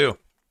kill him too.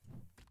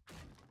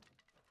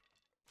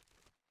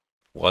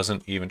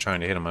 Wasn't even trying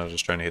to hit him, I was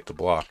just trying to hit the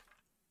block.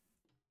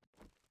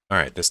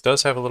 Alright, this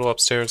does have a little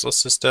upstairs.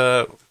 Let's just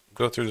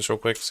go through this real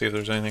quick, see if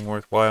there's anything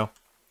worthwhile.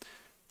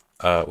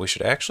 We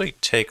should actually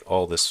take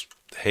all this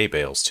hay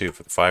bales too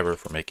for the fiber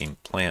for making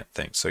plant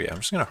things. So yeah, I'm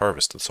just going to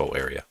harvest this whole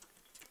area.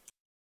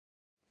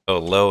 Oh,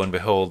 lo and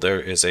behold, there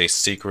is a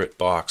secret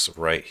box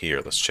right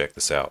here. Let's check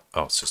this out.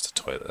 Oh, it's just a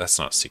toilet. That's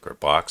not a secret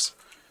box.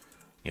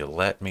 You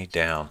let me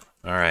down.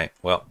 Alright,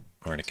 well,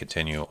 we're going to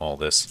continue all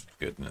this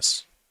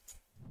goodness.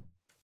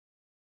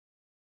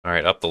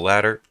 Alright, up the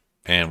ladder.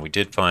 And we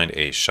did find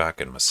a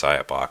Shotgun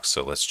Messiah box,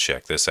 so let's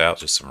check this out.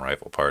 Just some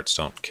rifle parts,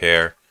 don't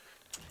care.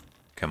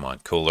 Come on,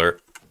 cooler.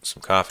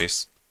 Some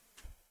coffees.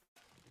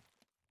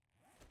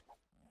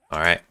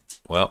 Alright,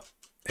 well,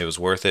 it was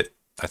worth it.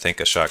 I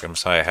think a Shotgun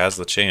Messiah has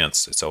the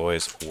chance. It's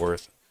always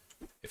worth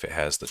if it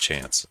has the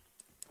chance.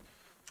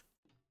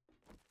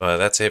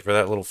 That's it for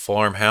that little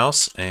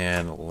farmhouse,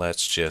 and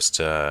let's just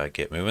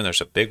get moving.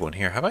 There's a big one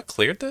here. Have I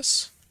cleared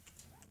this?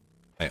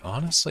 I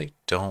honestly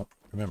don't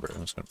remember.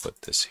 I'm just going to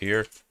put this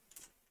here.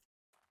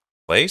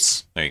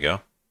 Place? There you go.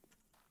 Have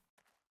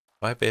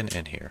I been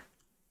in here?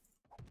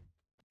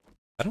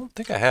 I don't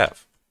think I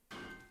have.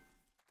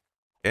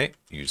 Okay,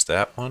 use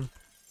that one.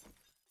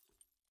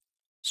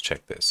 Let's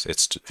check this.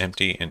 It's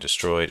empty and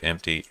destroyed.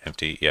 Empty,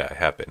 empty. Yeah, I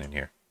have been in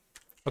here.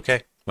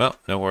 Okay, well,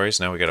 no worries.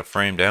 Now we got a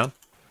frame down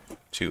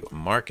to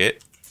mark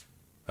it.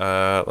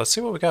 Let's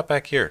see what we got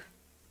back here.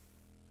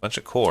 Bunch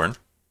of corn.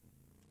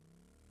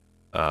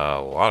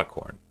 A lot of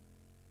corn.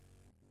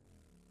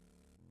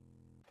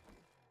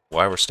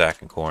 Why we're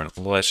stacking corn,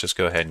 let's just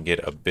go ahead and get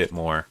a bit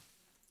more.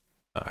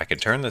 I can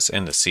turn this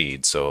into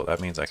seed, so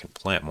that means I can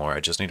plant more. I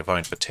just need to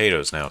find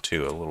potatoes now,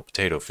 too. A little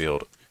potato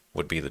field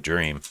would be the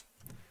dream.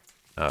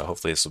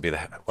 Hopefully this will be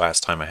the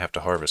last time I have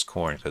to harvest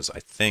corn, because I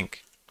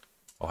think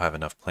I'll have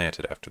enough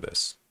planted after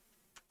this.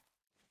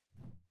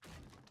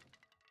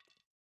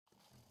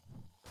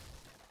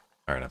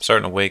 Alright, I'm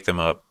starting to wake them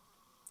up.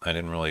 I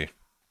didn't really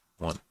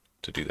want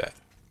to do that.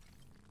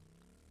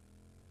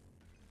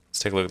 Let's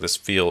take a look at this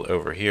field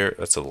over here.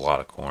 That's a lot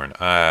of corn.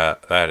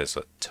 That is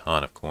a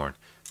ton of corn.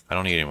 I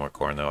don't need any more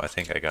corn, though. I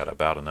think I got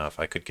about enough.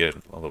 I could get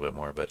a little bit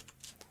more, but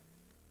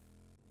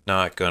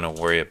not going to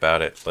worry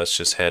about it. Let's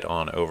just head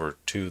on over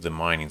to the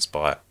mining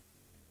spot.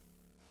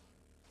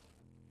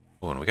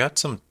 Oh, and we got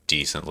some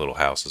decent little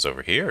houses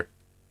over here.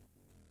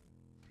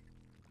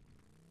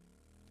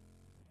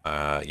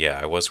 Yeah,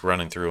 I was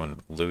running through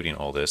and looting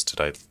all this.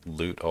 Did I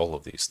loot all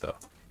of these, though?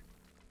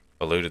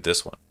 I looted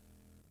this one.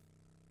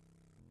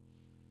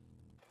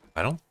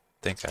 I don't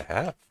think I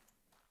have.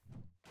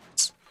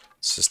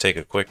 Let's just take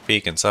a quick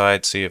peek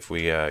inside, see if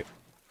we have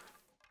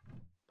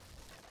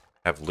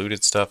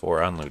looted stuff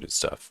or unlooted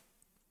stuff.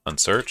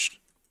 Unsearched,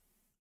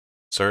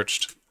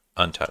 searched,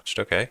 untouched.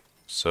 Okay,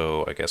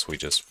 so I guess we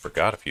just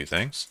forgot a few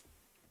things.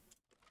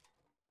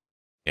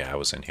 Yeah, I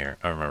was in here.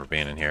 I remember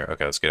being in here.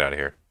 Okay, let's get out of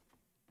here.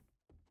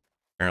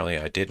 Apparently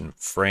I didn't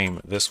frame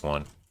this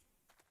one.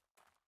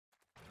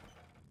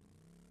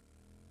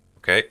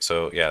 Okay,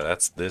 so yeah,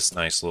 that's this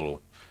nice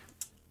little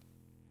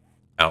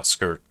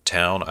outskirt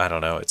town. I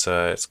don't know. It's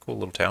a cool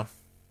little town.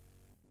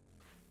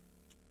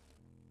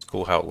 It's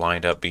cool how it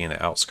lined up being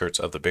the outskirts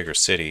of the bigger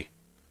city.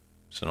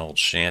 It's an old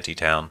shanty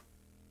town.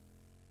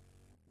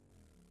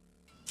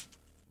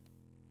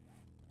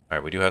 All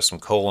right, we do have some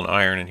coal and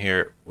iron in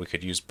here. We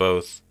could use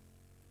both.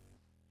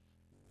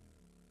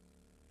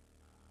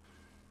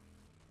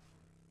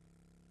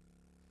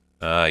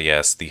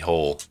 Yes, the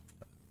hole.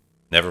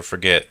 Never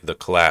forget the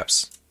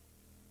collapse.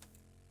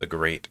 The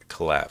great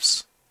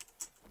collapse.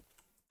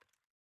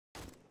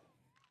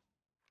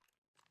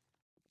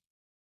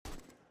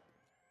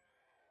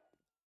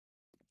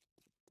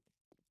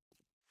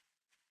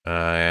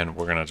 And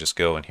we're gonna just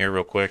go in here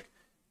real quick.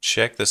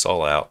 Check this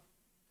all out.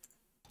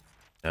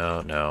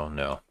 No, no,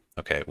 no.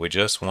 Okay, we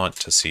just want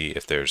to see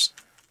if there's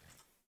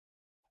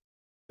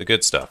the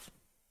good stuff.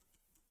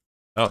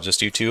 Oh,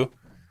 just you two?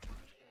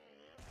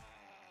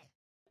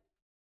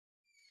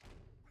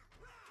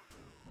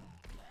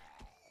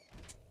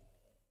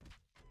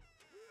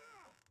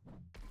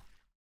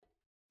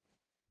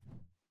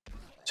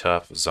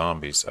 Tough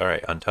zombies.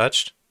 Alright,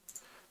 untouched.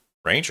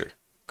 Ranger.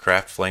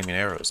 Craft flaming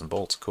arrows and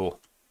bolts. Cool.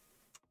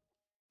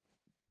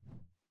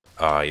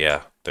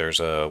 Yeah.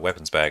 There's a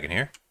weapons bag in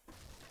here.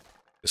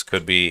 This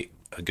could be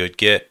a good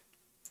get.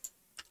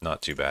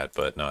 Not too bad,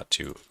 but not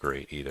too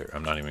great either.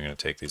 I'm not even going to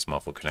take these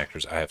muffled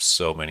connectors. I have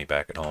so many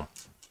back at home.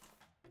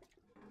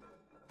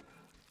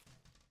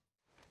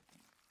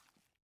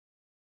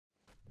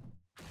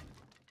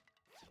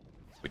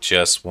 We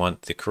just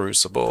want the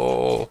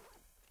crucible.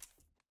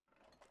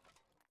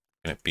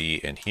 Can it be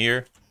in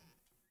here?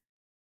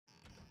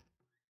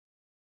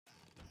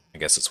 I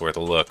guess it's worth a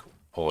look.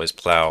 Always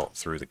plow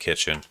through the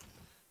kitchen.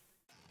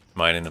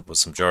 Might end up with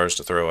some jars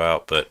to throw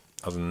out, but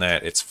other than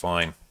that, it's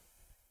fine.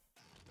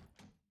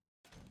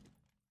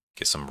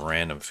 Get some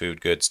random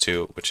food goods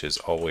too, which is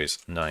always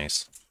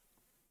nice.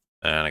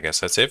 And I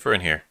guess that's it for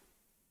in here.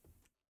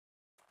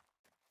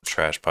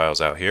 Trash piles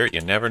out here.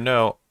 You never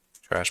know.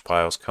 Trash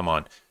piles, come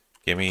on.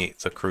 Give me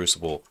the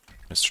crucible,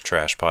 Mr.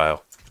 Trash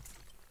Pile.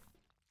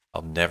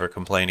 I'll never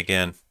complain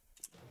again.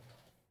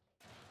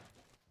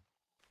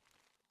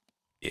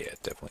 Yeah,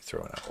 definitely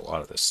throwing out a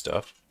lot of this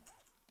stuff.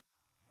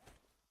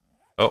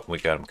 Oh, we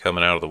got him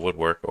coming out of the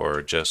woodwork,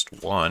 or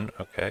just one.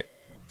 Okay.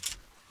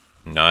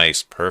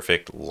 Nice,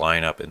 perfect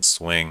lineup and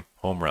swing.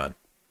 Home run.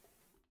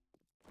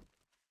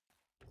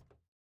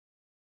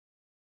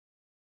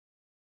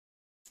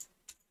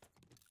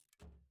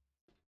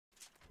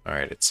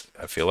 Alright,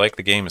 I feel like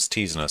the game is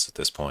teasing us at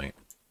this point.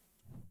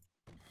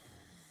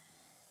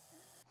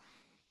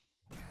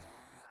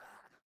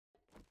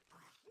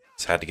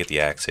 Just had to get the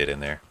axe hit in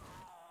there.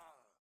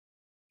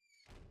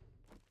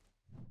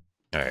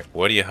 Alright,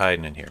 what are you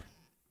hiding in here?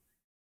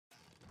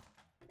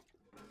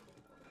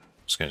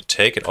 Just gonna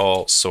take it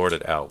all, sort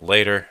it out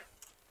later.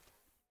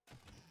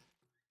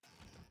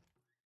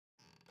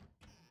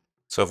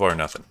 So far,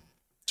 nothing.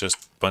 Just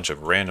a bunch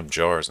of random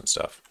jars and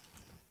stuff.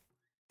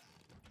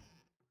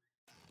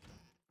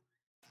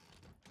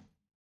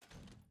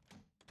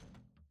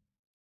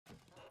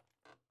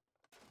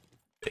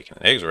 Bacon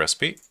and eggs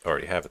recipe.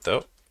 Already have it,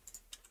 though.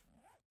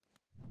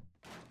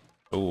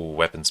 Ooh,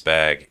 weapons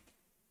bag.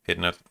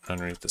 Hidden up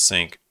underneath the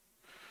sink.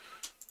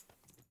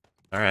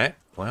 Alright,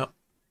 well.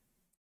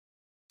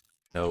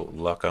 No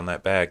luck on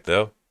that bag,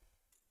 though.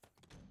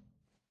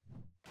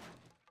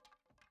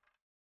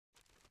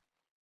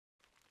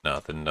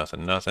 Nothing,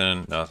 nothing,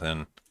 nothing,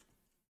 nothing.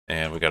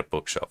 And we got a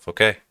bookshelf,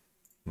 okay?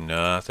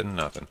 Nothing,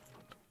 nothing.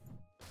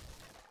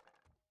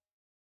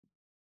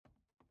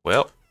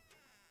 Well.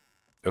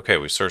 Okay,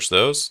 we searched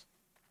those.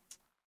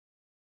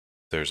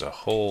 There's a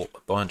whole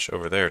bunch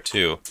over there,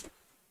 too.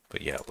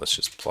 But yeah, let's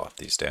just plop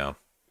these down.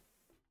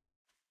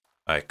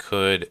 I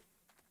could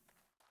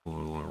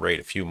rate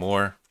a few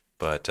more,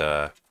 but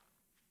I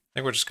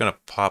think we're just going to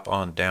pop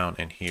on down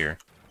in here.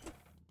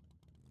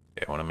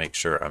 Okay, I want to make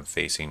sure I'm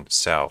facing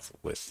south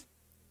with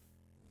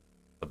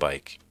the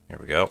bike. Here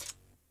we go.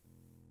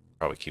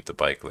 Probably keep the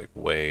bike like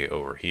way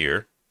over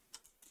here.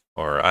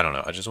 Or, I don't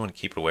know, I just want to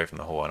keep it away from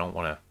the hole. I don't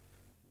want to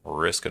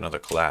risk another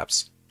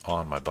collapse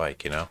on my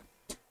bike, you know?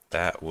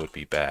 That would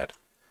be bad.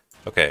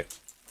 Okay,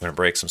 I'm going to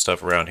break some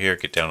stuff around here,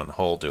 get down in the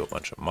hole, do a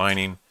bunch of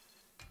mining,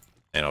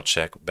 and I'll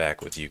check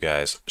back with you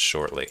guys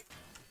shortly.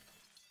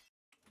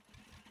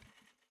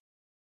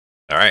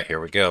 Alright, here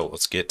we go.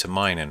 Let's get to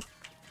mining.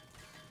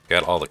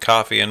 Got all the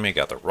coffee in me,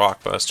 got the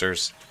rock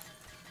busters.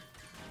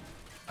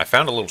 I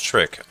found a little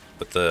trick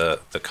with the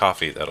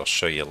coffee that I'll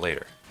show you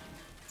later.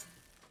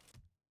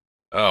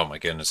 Oh my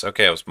goodness.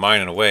 Okay, I was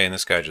mining away and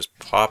this guy just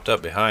popped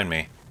up behind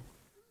me.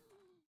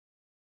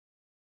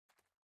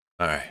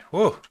 Alright,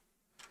 whew.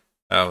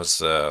 That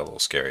was a little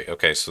scary.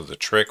 Okay, so the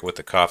trick with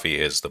the coffee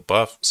is the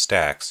buff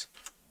stacks,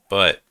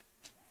 but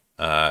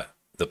the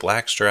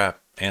black strap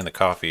and the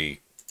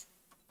coffee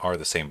are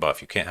the same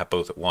buff. You can't have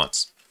both at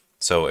once.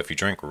 So if you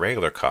drink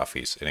regular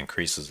coffees, it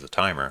increases the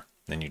timer.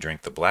 Then you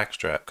drink the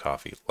blackstrap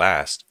coffee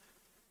last,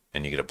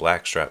 and you get a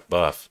blackstrap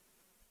buff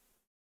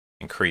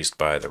increased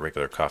by the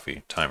regular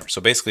coffee timer.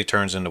 So basically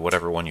turns into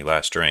whatever one you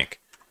last drink.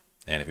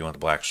 And if you want the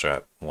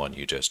blackstrap one,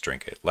 you just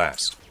drink it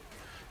last.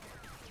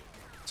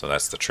 So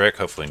that's the trick.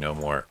 Hopefully no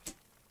more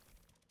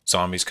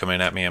zombies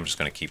coming at me. I'm just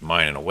going to keep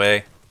mining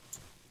away.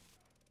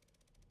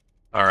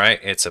 Alright,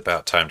 it's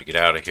about time to get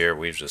out of here.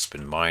 We've just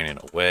been mining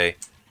away.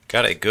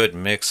 Got a good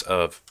mix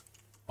of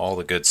all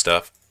the good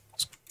stuff.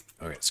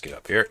 Okay, let's get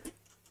up here.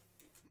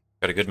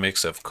 Got a good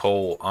mix of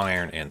coal,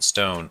 iron, and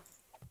stone.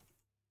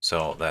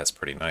 So that's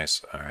pretty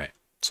nice. Alright,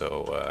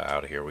 so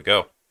out of here we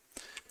go.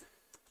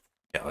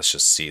 Yeah, let's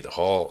just see the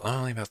haul.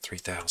 Only about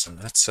 3,000.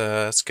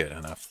 That's good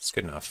enough. It's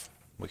good enough.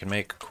 We can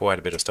make quite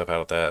a bit of stuff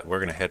out of that. We're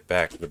going to head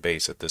back to the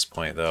base at this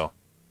point, though.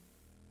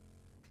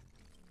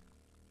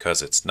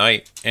 Because it's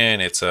night,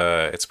 and it's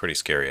pretty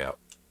scary out.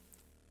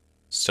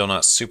 Still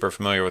not super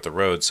familiar with the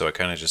road, so I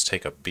kind of just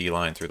take a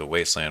beeline through the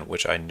wasteland,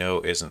 which I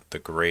know isn't the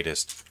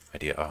greatest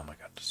idea. Oh my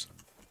god.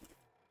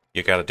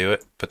 You gotta do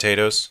it.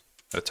 Potatoes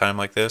at a time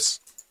like this.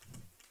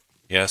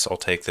 Yes, I'll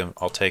take them.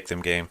 I'll take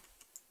them, game.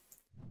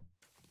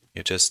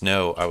 You just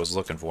know I was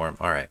looking for them.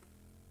 Alright.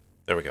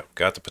 There we go.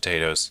 Got the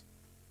potatoes.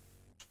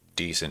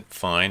 Decent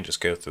find. Just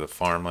go through the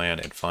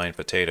farmland and find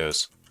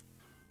potatoes.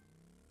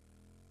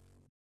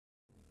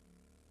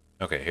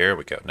 Okay, here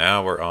we go.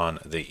 Now we're on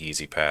the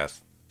easy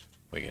path.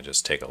 We can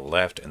just take a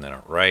left and then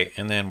a right,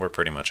 and then we're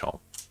pretty much home.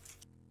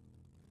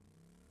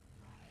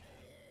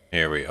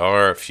 Here we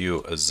are. A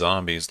few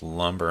zombies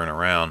lumbering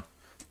around.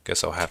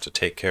 Guess I'll have to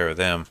take care of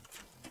them.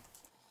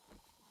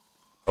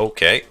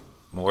 Okay.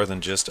 More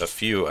than just a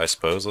few, I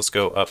suppose. Let's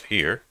go up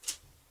here.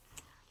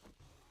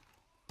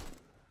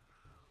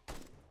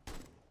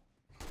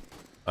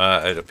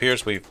 It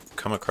appears we've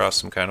come across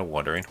some kind of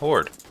wandering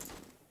horde.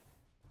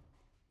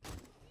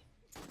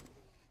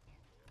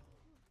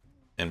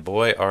 And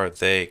boy, are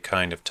they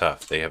kind of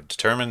tough. They have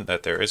determined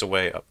that there is a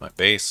way up my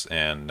base,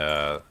 and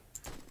apparently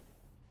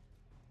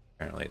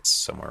it's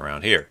somewhere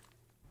around here.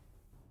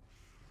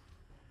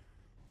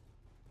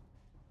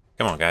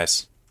 Come on,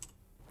 guys.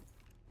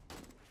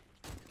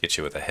 Get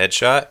you with a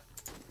headshot?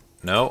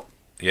 No?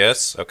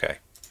 Yes? Okay.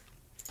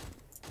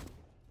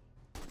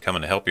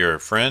 Coming to help your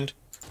friend?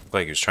 Looked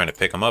like he was trying to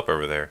pick him up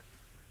over there.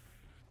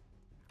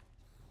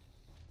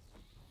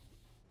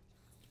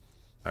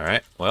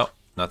 Alright, well,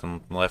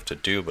 nothing left to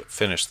do but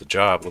finish the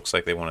job. Looks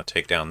like they want to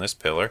take down this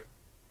pillar.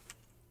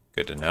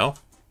 Good to know.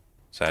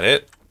 Is that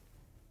it?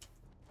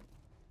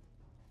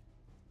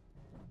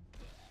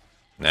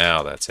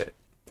 Now that's it.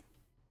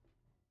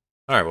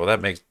 Alright, well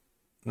that made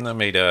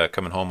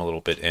coming home a little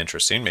bit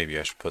interesting. Maybe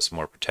I should put some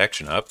more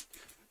protection up.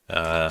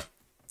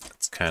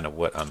 That's kind of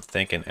what I'm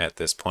thinking at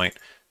this point.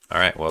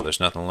 Alright, well there's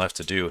nothing left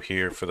to do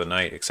here for the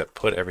night except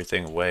put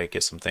everything away,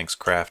 get some things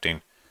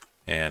crafting,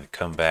 and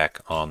come back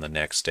on the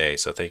next day.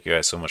 So thank you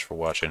guys so much for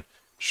watching.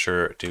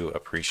 Sure do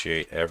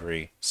appreciate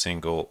every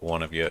single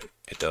one of you.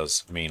 It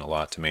does mean a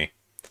lot to me.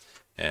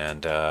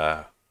 And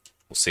we'll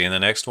see you in the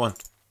next one.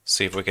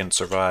 See if we can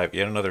survive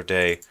yet another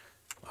day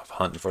of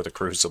hunting for the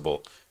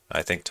Crucible.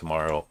 I think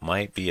tomorrow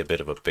might be a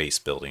bit of a base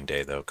building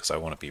day, though, because I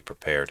want to be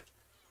prepared.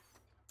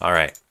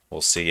 Alright,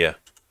 we'll see ya.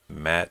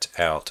 Matt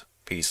out.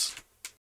 Peace.